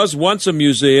it was once a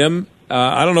museum.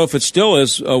 I don't know if it still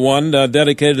is one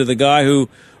dedicated to the guy who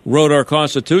wrote our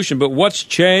Constitution, but what's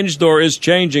changed or is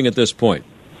changing at this point?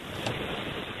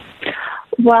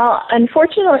 Well,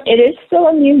 unfortunately, it is still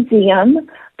a museum,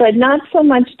 but not so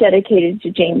much dedicated to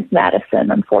James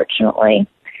Madison, unfortunately.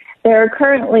 There are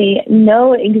currently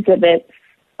no exhibits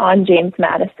on James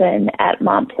Madison at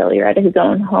Montpelier at his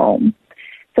own home.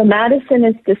 So Madison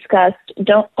is discussed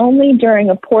only during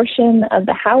a portion of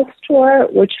the house tour,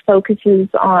 which focuses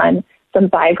on some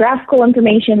biographical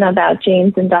information about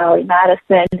James and Dolly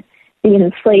Madison, the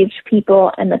enslaved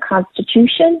people, and the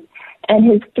Constitution. And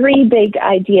his three big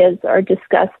ideas are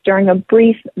discussed during a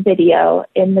brief video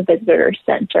in the visitor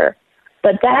center.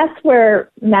 But that's where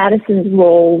Madison's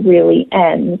role really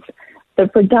ends. The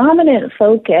predominant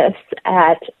focus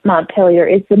at Montpelier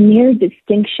is the mere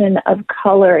distinction of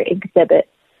color exhibits,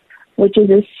 which is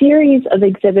a series of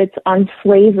exhibits on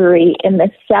slavery in the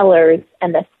cellars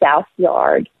and the South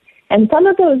Yard. And some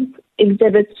of those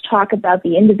exhibits talk about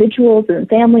the individuals and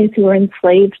families who were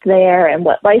enslaved there and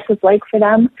what life was like for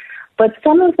them. But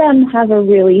some of them have a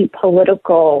really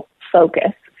political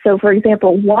focus. So, for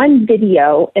example, one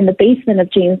video in the basement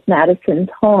of James Madison's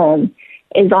home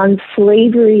is on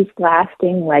slavery's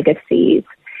lasting legacies.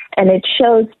 And it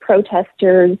shows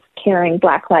protesters carrying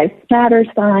Black Lives Matter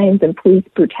signs and police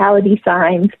brutality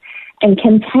signs and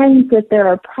contends that there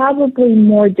are probably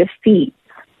more defeats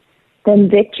than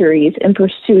victories in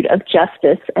pursuit of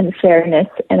justice and fairness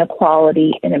and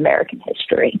equality in American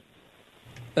history.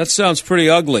 That sounds pretty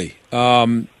ugly.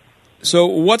 So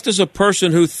what does a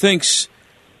person who thinks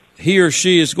he or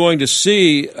she is going to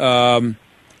see,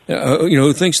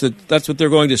 who thinks that that's what they're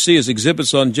going to see is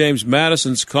exhibits on James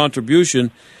Madison's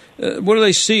contribution, what do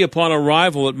they see upon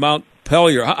arrival at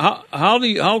Montpelier?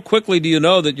 How quickly do you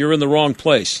know that you're in the wrong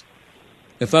place,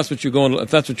 if that's what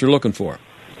you're looking for?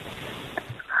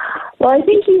 Well, I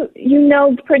think you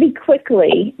know pretty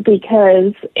quickly,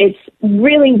 because it's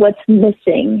really what's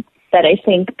missing that I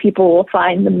think people will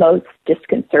find the most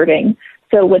disconcerting.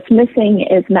 So what's missing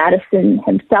is Madison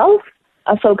himself,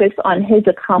 a focus on his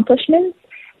accomplishments.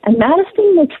 And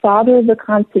Madison was father of the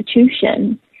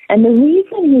Constitution. And the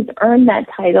reason he's earned that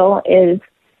title is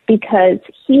because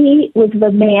he was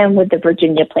the man with the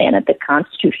Virginia plan at the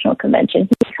Constitutional Convention.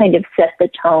 He kind of set the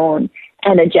tone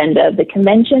and agenda of the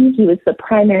convention. He was the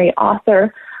primary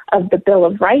author of the Bill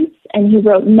of Rights, and he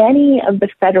wrote many of the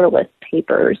Federalist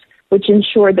Papers, which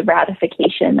ensured the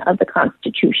ratification of the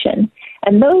Constitution.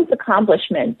 And those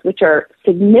accomplishments, which are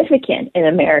significant in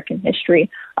American history,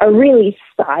 are really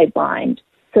sidelined.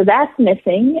 So that's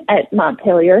missing at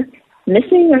Montpelier.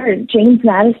 Missing are James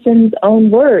Madison's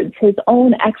own words, his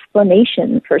own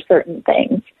explanation for certain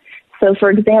things. So, for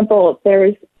example,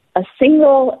 there's a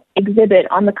single exhibit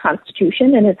on the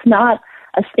Constitution, and it's not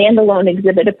a standalone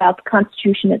exhibit about the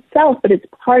Constitution itself, but it's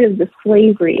part of the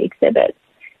slavery exhibit,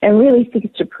 and really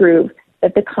seeks to prove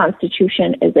that the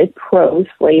Constitution is a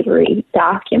pro-slavery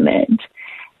document.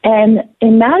 And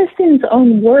in Madison's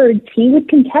own words, he would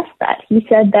contest that. He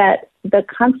said that the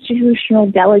constitutional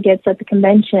delegates at the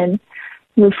convention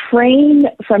refrained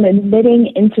from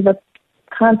admitting into the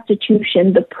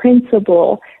Constitution the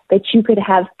principle that you could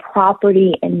have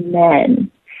property in men.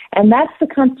 And that's the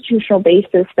constitutional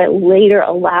basis that later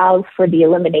allows for the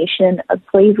elimination of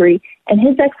slavery. And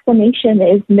his explanation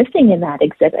is missing in that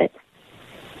exhibit.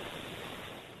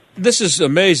 This is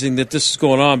amazing that this is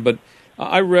going on, but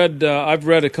I've read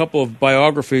a couple of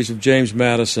biographies of James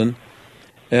Madison,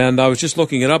 and I was just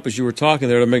looking it up as you were talking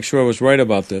there to make sure I was right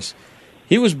about this.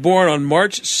 He was born on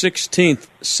March 16th,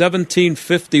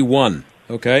 1751,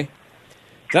 okay?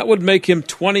 That would make him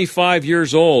 25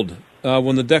 years old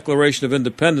when the Declaration of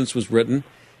Independence was written,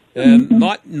 and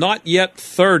not yet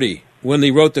 30 when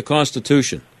he wrote the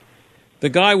Constitution. The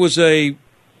guy was a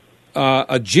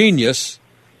genius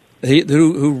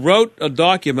who wrote a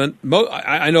document.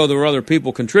 I know there were other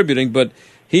people contributing, but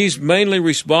he's mainly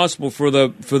responsible for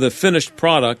the finished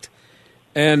product.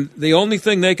 And the only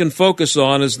thing they can focus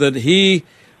on is that he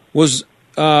was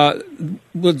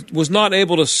not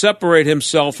able to separate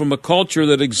himself from a culture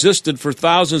that existed for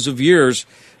thousands of years,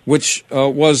 which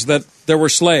was that there were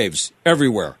slaves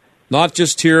everywhere, not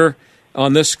just here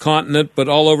on this continent, but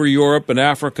all over Europe and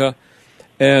Africa.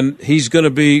 And he's going to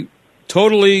be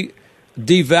totally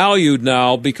devalued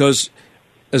now because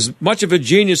as much of a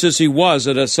genius as he was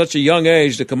at such a young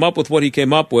age to come up with what he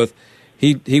came up with,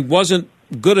 he wasn't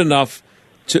good enough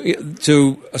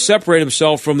to separate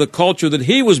himself from the culture that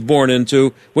he was born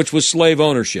into, which was slave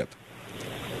ownership.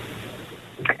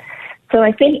 So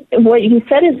I think what you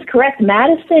said is correct.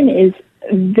 Madison is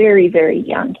very, very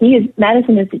young.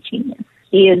 Madison is a genius.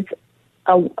 He is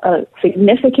a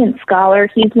significant scholar.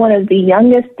 He's one of the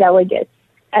youngest delegates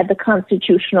at the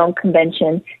Constitutional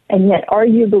Convention, and yet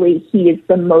arguably he is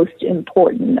the most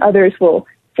important. Others will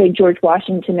say George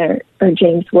Washington or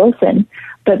James Wilson,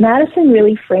 but Madison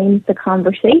really frames the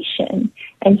conversation,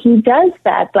 and he does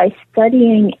that by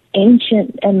studying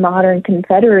ancient and modern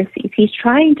confederacies. He's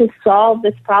trying to solve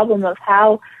this problem of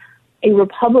how a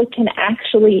republic can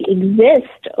actually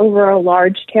exist over a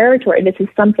large territory. This is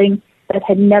something that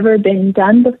had never been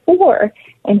done before,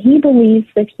 and he believes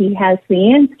that he has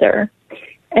the answer.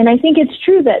 And I think it's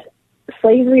true that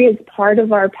slavery is part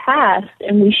of our past,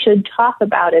 and we should talk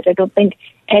about it. I don't think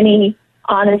any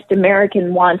honest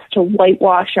American wants to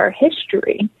whitewash our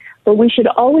history, but we should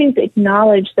always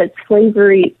acknowledge that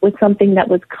slavery was something that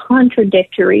was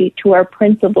contradictory to our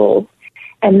principles,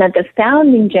 and that the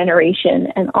founding generation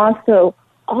and also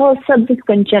all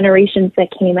subsequent generations that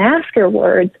came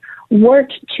afterwards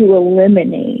worked to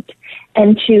eliminate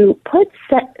and to put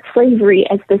slavery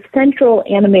as the central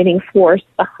animating force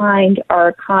behind our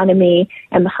economy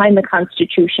and behind the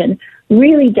Constitution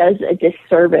really does a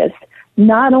disservice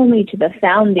not only to the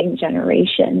founding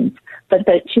generations, but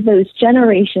to those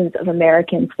generations of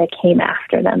Americans that came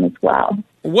after them as well.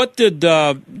 What did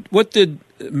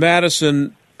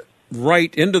Madison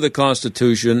write into the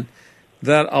Constitution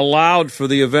that allowed for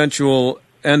the eventual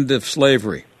end of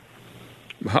slavery?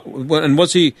 And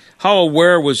how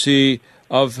aware was he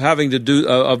of having to do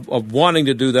of wanting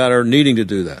to do that or needing to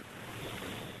do that?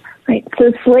 Right.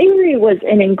 So slavery was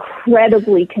an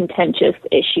incredibly contentious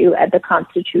issue at the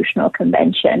Constitutional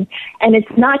Convention, and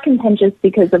it's not contentious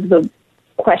because of the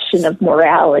question of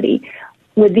morality.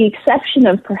 With the exception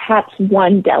of perhaps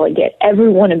one delegate,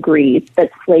 everyone agrees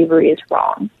that slavery is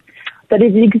wrong. But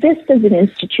it exists as an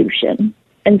institution,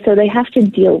 and so they have to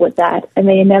deal with that, and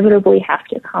they inevitably have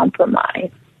to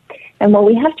compromise. And what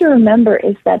we have to remember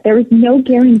is that there is no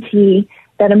guarantee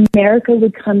that America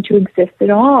would come to exist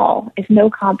at all if no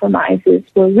compromises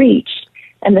were reached.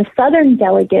 And the Southern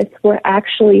delegates were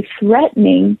actually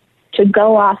threatening to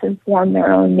go off and form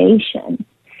their own nation.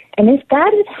 And if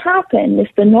that had happened, if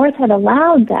the North had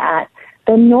allowed that,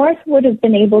 the North would have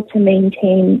been able to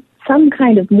maintain some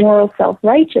kind of moral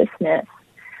self-righteousness,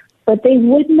 but they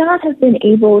would not have been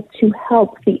able to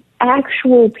help the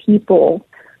actual people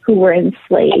who were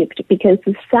enslaved, because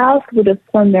the South would have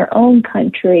formed their own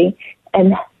country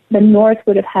and the North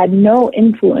would have had no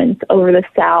influence over the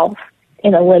South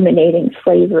in eliminating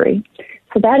slavery.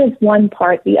 So that is one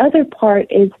part. The other part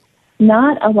is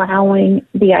not allowing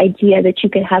the idea that you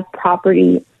can have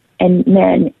property and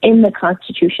men in the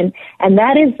Constitution, and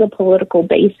that is the political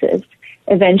basis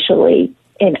eventually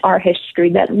in our history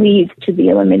that leads to the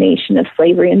elimination of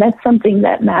slavery, and that's something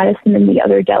that Madison and the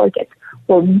other delegates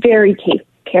were very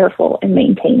careful in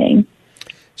maintaining.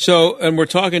 So, and we're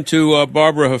talking to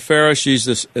Barbara Hafera. She's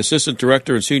the Assistant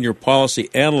Director and Senior Policy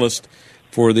Analyst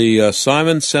for the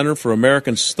Simon Center for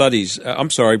American Studies.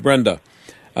 I'm sorry, Brenda.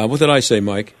 What did I say,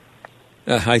 Mike?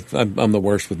 I'm the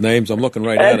worst with names. I'm looking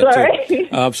right at it, too.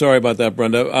 I'm sorry about that,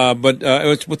 Brenda. But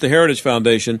it's with the Heritage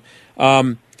Foundation.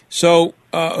 So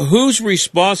who's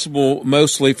responsible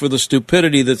mostly for the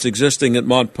stupidity that's existing at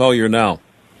Montpelier now?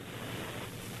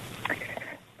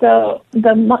 So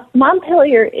the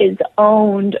Montpelier is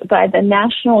owned by the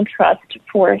National Trust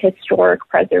for Historic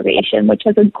Preservation, which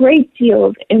has a great deal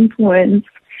of influence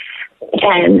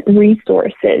and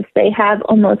resources. They have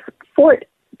almost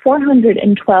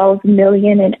 $412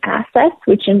 million in assets,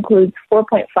 which includes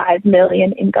 $4.5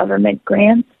 million in government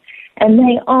grants, and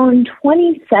they own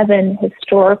 27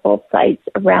 historical sites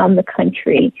around the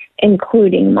country,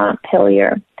 including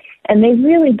Montpelier. And they've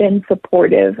really been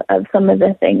supportive of some of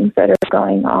the things that are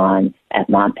going on at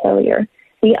Montpelier.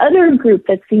 The other group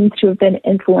that seems to have been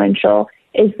influential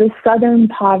is the Southern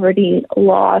Poverty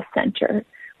Law Center,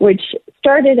 which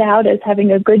started out as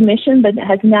having a good mission, but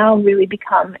has now really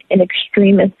become an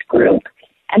extremist group.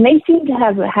 And they seem to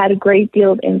have had a great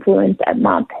deal of influence at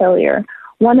Montpelier.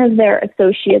 One of their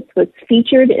associates was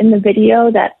featured in the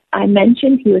video that I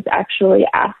mentioned. He was actually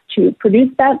asked to produce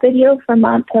that video for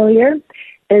Montpelier.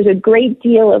 There's a great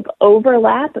deal of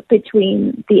overlap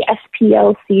between the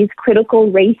SPLC's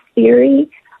critical race theory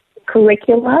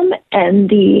curriculum and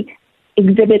the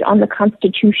exhibit on the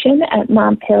Constitution at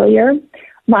Montpelier.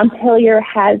 Montpelier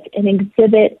has an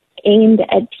exhibit aimed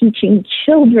at teaching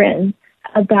children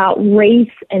about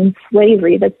race and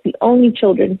slavery. That's the only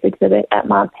children's exhibit at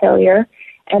Montpelier,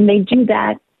 and they do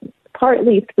that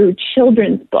partly through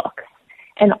children's books.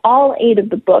 And all 8 of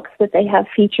the books that they have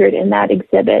featured in that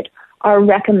exhibit are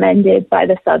recommended by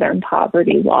the Southern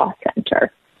Poverty Law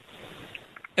Center.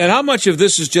 And how much of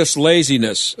this is just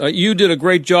laziness? You did a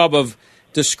great job of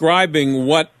describing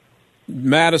what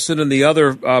Madison and the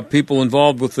other people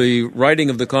involved with the writing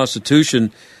of the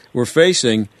Constitution were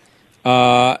facing.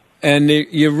 And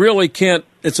you really can't,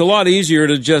 it's a lot easier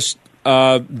to just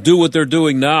do what they're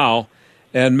doing now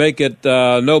and make it,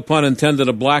 no pun intended,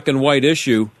 a black and white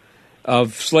issue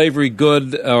of slavery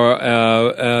good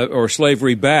or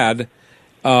slavery bad.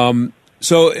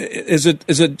 So is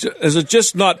it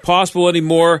just not possible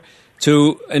anymore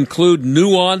to include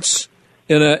nuance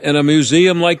in a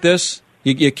museum like this?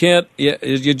 You can't.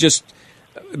 You just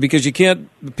because you can't.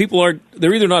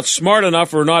 They're either not smart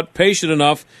enough or not patient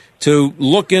enough to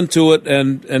look into it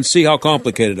and see how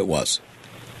complicated it was.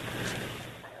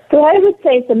 So I would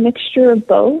say it's a mixture of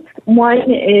both. One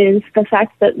is the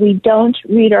fact that we don't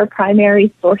read our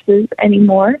primary sources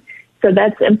anymore. So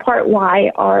that's in part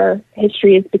why our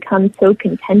history has become so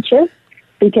contentious,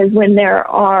 because when there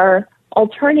are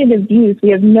alternative views, we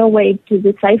have no way to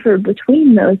decipher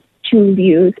between those two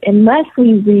views unless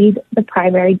we read the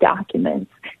primary documents,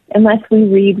 unless we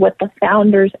read what the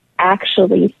founders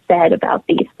actually said about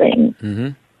these things. Mm-hmm.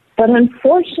 But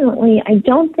unfortunately, I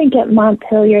don't think at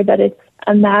Montpelier that it's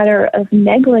a matter of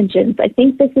negligence. I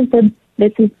think this has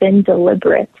been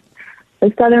deliberate.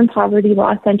 The Southern Poverty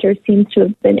Law Center seems to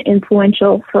have been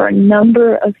influential for a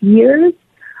number of years.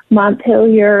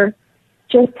 Montpelier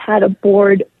just had a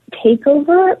board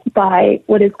takeover by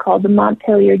what is called the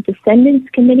Montpelier Descendants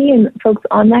Committee and folks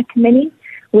on that committee,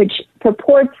 which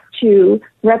purports to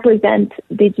represent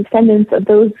the descendants of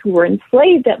those who were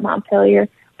enslaved at Montpelier.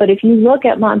 But if you look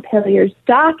at Montpelier's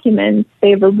documents,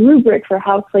 they have a rubric for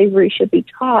how slavery should be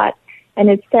taught, and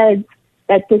it says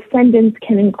that descendants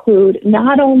can include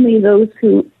not only those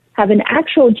who have an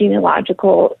actual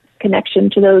genealogical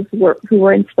connection to those who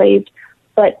were enslaved,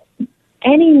 but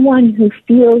anyone who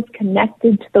feels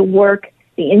connected to the work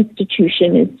the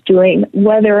institution is doing,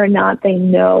 whether or not they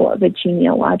know of a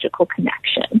genealogical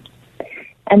connection.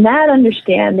 And that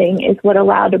understanding is what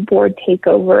allowed a board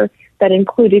takeover that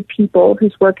included people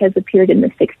whose work has appeared in the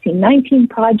 1619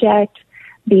 Project,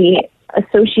 the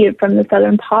associate from the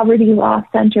Southern Poverty Law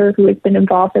Center who has been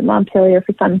involved at Montpelier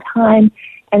for some time,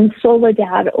 and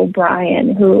Soledad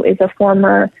O'Brien, who is a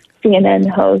former CNN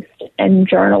host and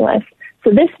journalist.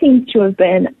 So this seems to have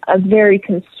been a very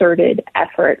concerted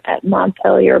effort at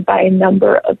Montpelier by a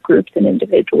number of groups and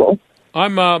individuals. I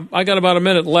got about a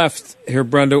minute left here,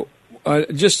 Brenda.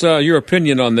 Just your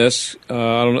opinion on this. I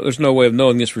don't know. There's no way of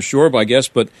knowing this for sure, I guess.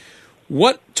 But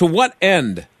to what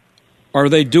end are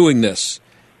they doing this?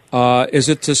 Is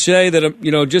it to say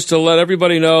that just to let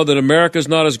everybody know that America's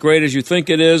not as great as you think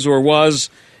it is or was?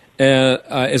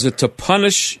 Is it to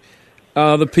punish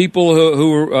the people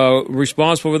who were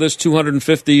responsible for this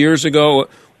 250 years ago?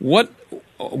 What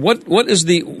is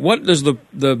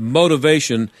the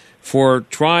motivation for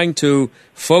trying to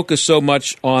focus so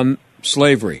much on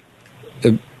slavery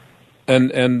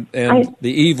and the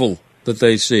evil that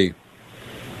they see?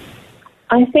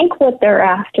 I think what they're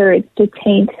after is to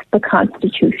taint the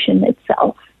Constitution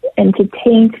itself and to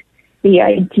taint the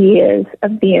ideas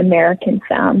of the American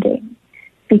founding.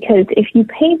 Because if you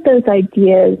paint those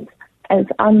ideas as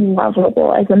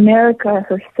unlovable, as America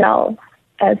herself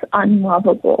as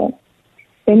unlovable,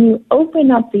 then you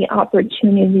open up the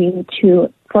opportunity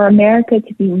for America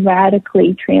to be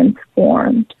radically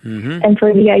transformed, and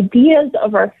for the ideas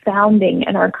of our founding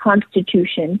and our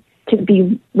Constitution to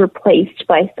be replaced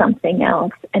by something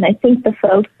else. And I think the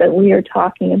folks that we are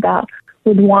talking about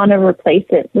would want to replace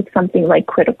it with something like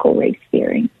critical race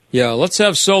theory. Yeah, let's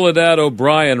have Soledad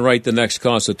O'Brien write the next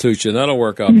Constitution. That'll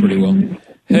work out pretty well.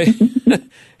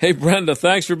 Hey, Brenda,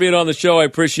 thanks for being on the show. I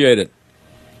appreciate it.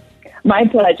 My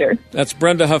pleasure. That's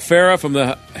Brenda Hafera from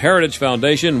the Heritage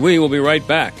Foundation. We will be right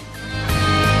back.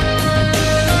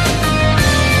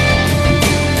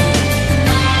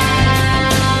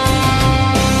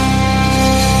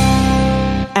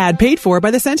 Ad paid for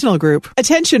by the Sentinel Group.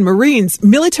 Attention Marines,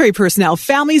 military personnel,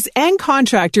 families, and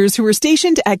contractors who were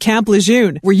stationed at Camp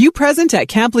Lejeune. Were you present at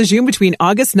Camp Lejeune between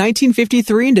August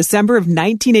 1953 and December of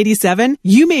 1987?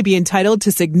 You may be entitled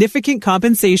to significant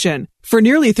compensation. For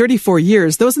nearly 34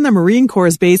 years, those in the Marine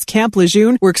Corps' base Camp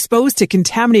Lejeune were exposed to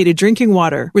contaminated drinking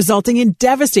water, resulting in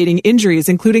devastating injuries,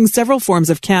 including several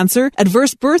forms of cancer,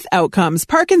 adverse birth outcomes,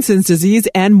 Parkinson's disease,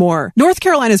 and more. North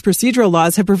Carolina's procedural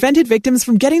laws have prevented victims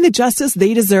from getting the justice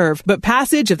they deserve, but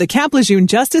passage of the Camp Lejeune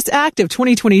Justice Act of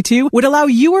 2022 would allow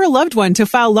you or a loved one to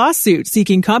file lawsuit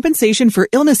seeking compensation for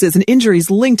illnesses and injuries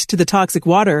linked to the toxic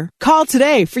water. Call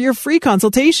today for your free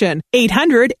consultation.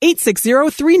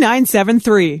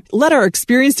 800-860-3973. Let our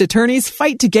experienced attorneys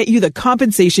fight to get you the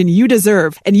compensation you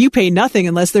deserve, and you pay nothing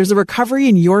unless there's a recovery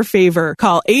in your favor.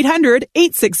 Call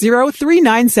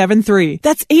 800-860-3973.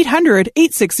 That's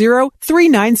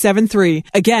 800-860-3973.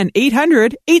 Again,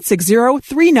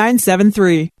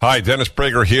 800-860-3973. Hi, Dennis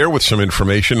Prager here with some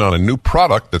information on a new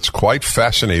product that's quite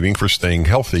fascinating for staying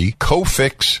healthy,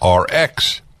 Cofix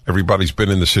RX. Everybody's been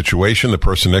in the situation, the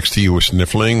person next to you is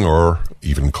sniffling or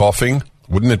even coughing.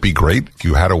 Wouldn't it be great if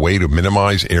you had a way to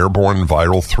minimize airborne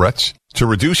viral threats? To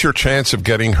reduce your chance of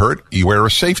getting hurt, you wear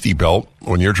a safety belt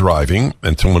when you're driving,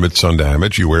 and to limit sun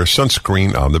damage, you wear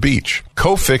sunscreen on the beach.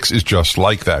 Cofix is just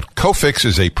like that. Cofix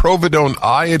is a povidone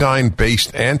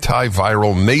iodine-based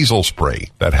antiviral nasal spray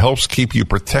that helps keep you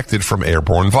protected from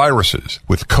airborne viruses.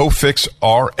 With Cofix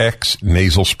RX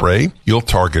nasal spray, you'll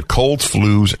target colds,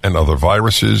 flus, and other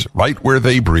viruses right where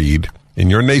they breed, in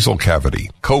your nasal cavity.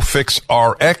 Cofix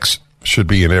RX should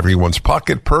be in everyone's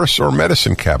pocket, purse, or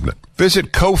medicine cabinet.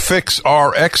 Visit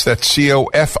CofixRx, that's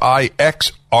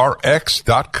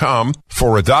COFIXRX.com,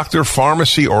 for a doctor,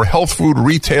 pharmacy, or health food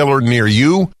retailer near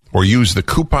you, or use the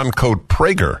coupon code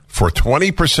Prager for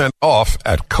 20% off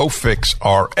at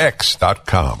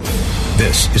CofixRx.com.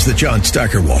 This is the John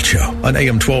Steigerwald Show on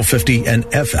AM 1250 and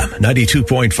FM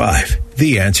 92.5.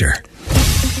 The Answer.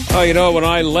 Oh, you know, when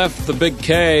I left the Big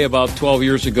K about 12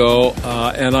 years ago,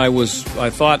 and I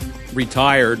thought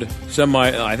retired,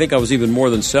 I think I was even more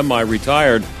than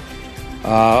semi-retired.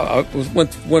 I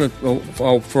went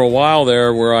for a while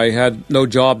there where I had no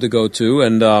job to go to,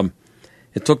 and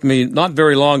it took me not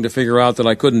very long to figure out that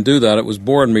I couldn't do that. It was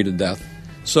boring me to death.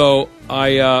 So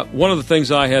one of the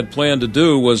things I had planned to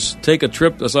do was take a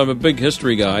trip, as I'm a big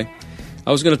history guy.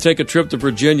 I was going to take a trip to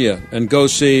Virginia and go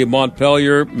see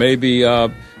Montpelier, maybe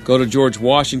go to George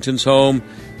Washington's home,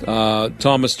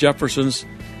 Thomas Jefferson's.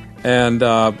 And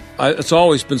it's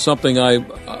always been something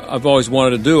I've always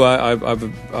wanted to do. I've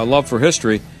a love for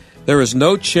history. There is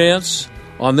no chance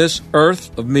on this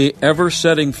earth of me ever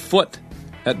setting foot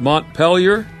at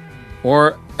Montpelier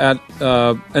or at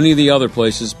any of the other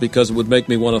places because it would make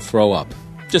me want to throw up.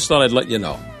 Just thought I'd let you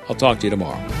know. I'll talk to you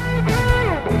tomorrow.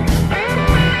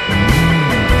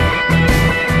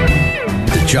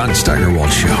 The John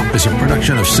Steigerwald Show is a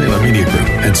production of Salem Media Group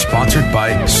and sponsored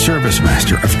by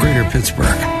ServiceMaster of Greater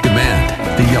Pittsburgh. Demand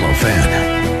the yellow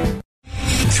fan.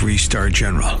 3-star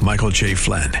General Michael J.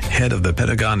 Flynn, head of the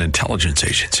Pentagon Intelligence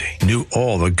Agency, knew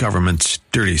all the government's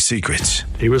dirty secrets.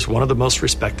 He was one of the most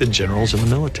respected generals in the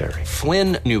military.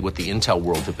 Flynn knew what the intel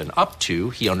world had been up to.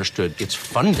 He understood its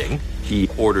funding. He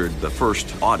ordered the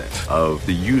first audit of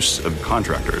the use of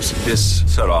contractors. This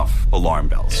set off alarm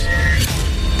bells.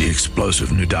 The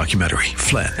explosive new documentary,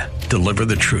 Flynn, Deliver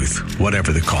the Truth,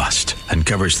 Whatever the Cost,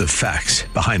 uncovers the facts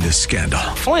behind this scandal.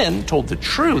 Flynn told the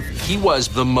truth. He was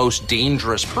the most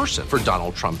dangerous person for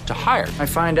Donald Trump to hire. I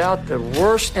find out the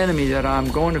worst enemy that I'm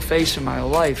going to face in my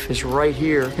life is right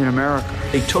here in America.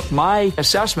 They took my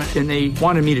assessment and they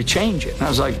wanted me to change it. And I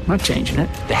was like, I'm not changing it.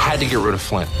 They had to get rid of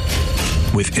Flynn.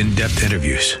 With in-depth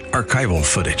interviews, archival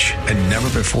footage, and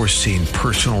never-before-seen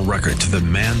personal records of the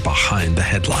man behind the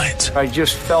headlines. I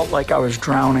just felt like I was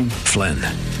drowning. Flynn,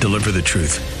 Deliver the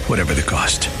Truth, Whatever the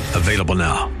Cost. Available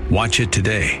now. Watch it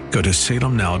today. Go to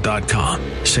salemnow.com.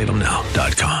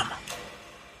 salemnow.com.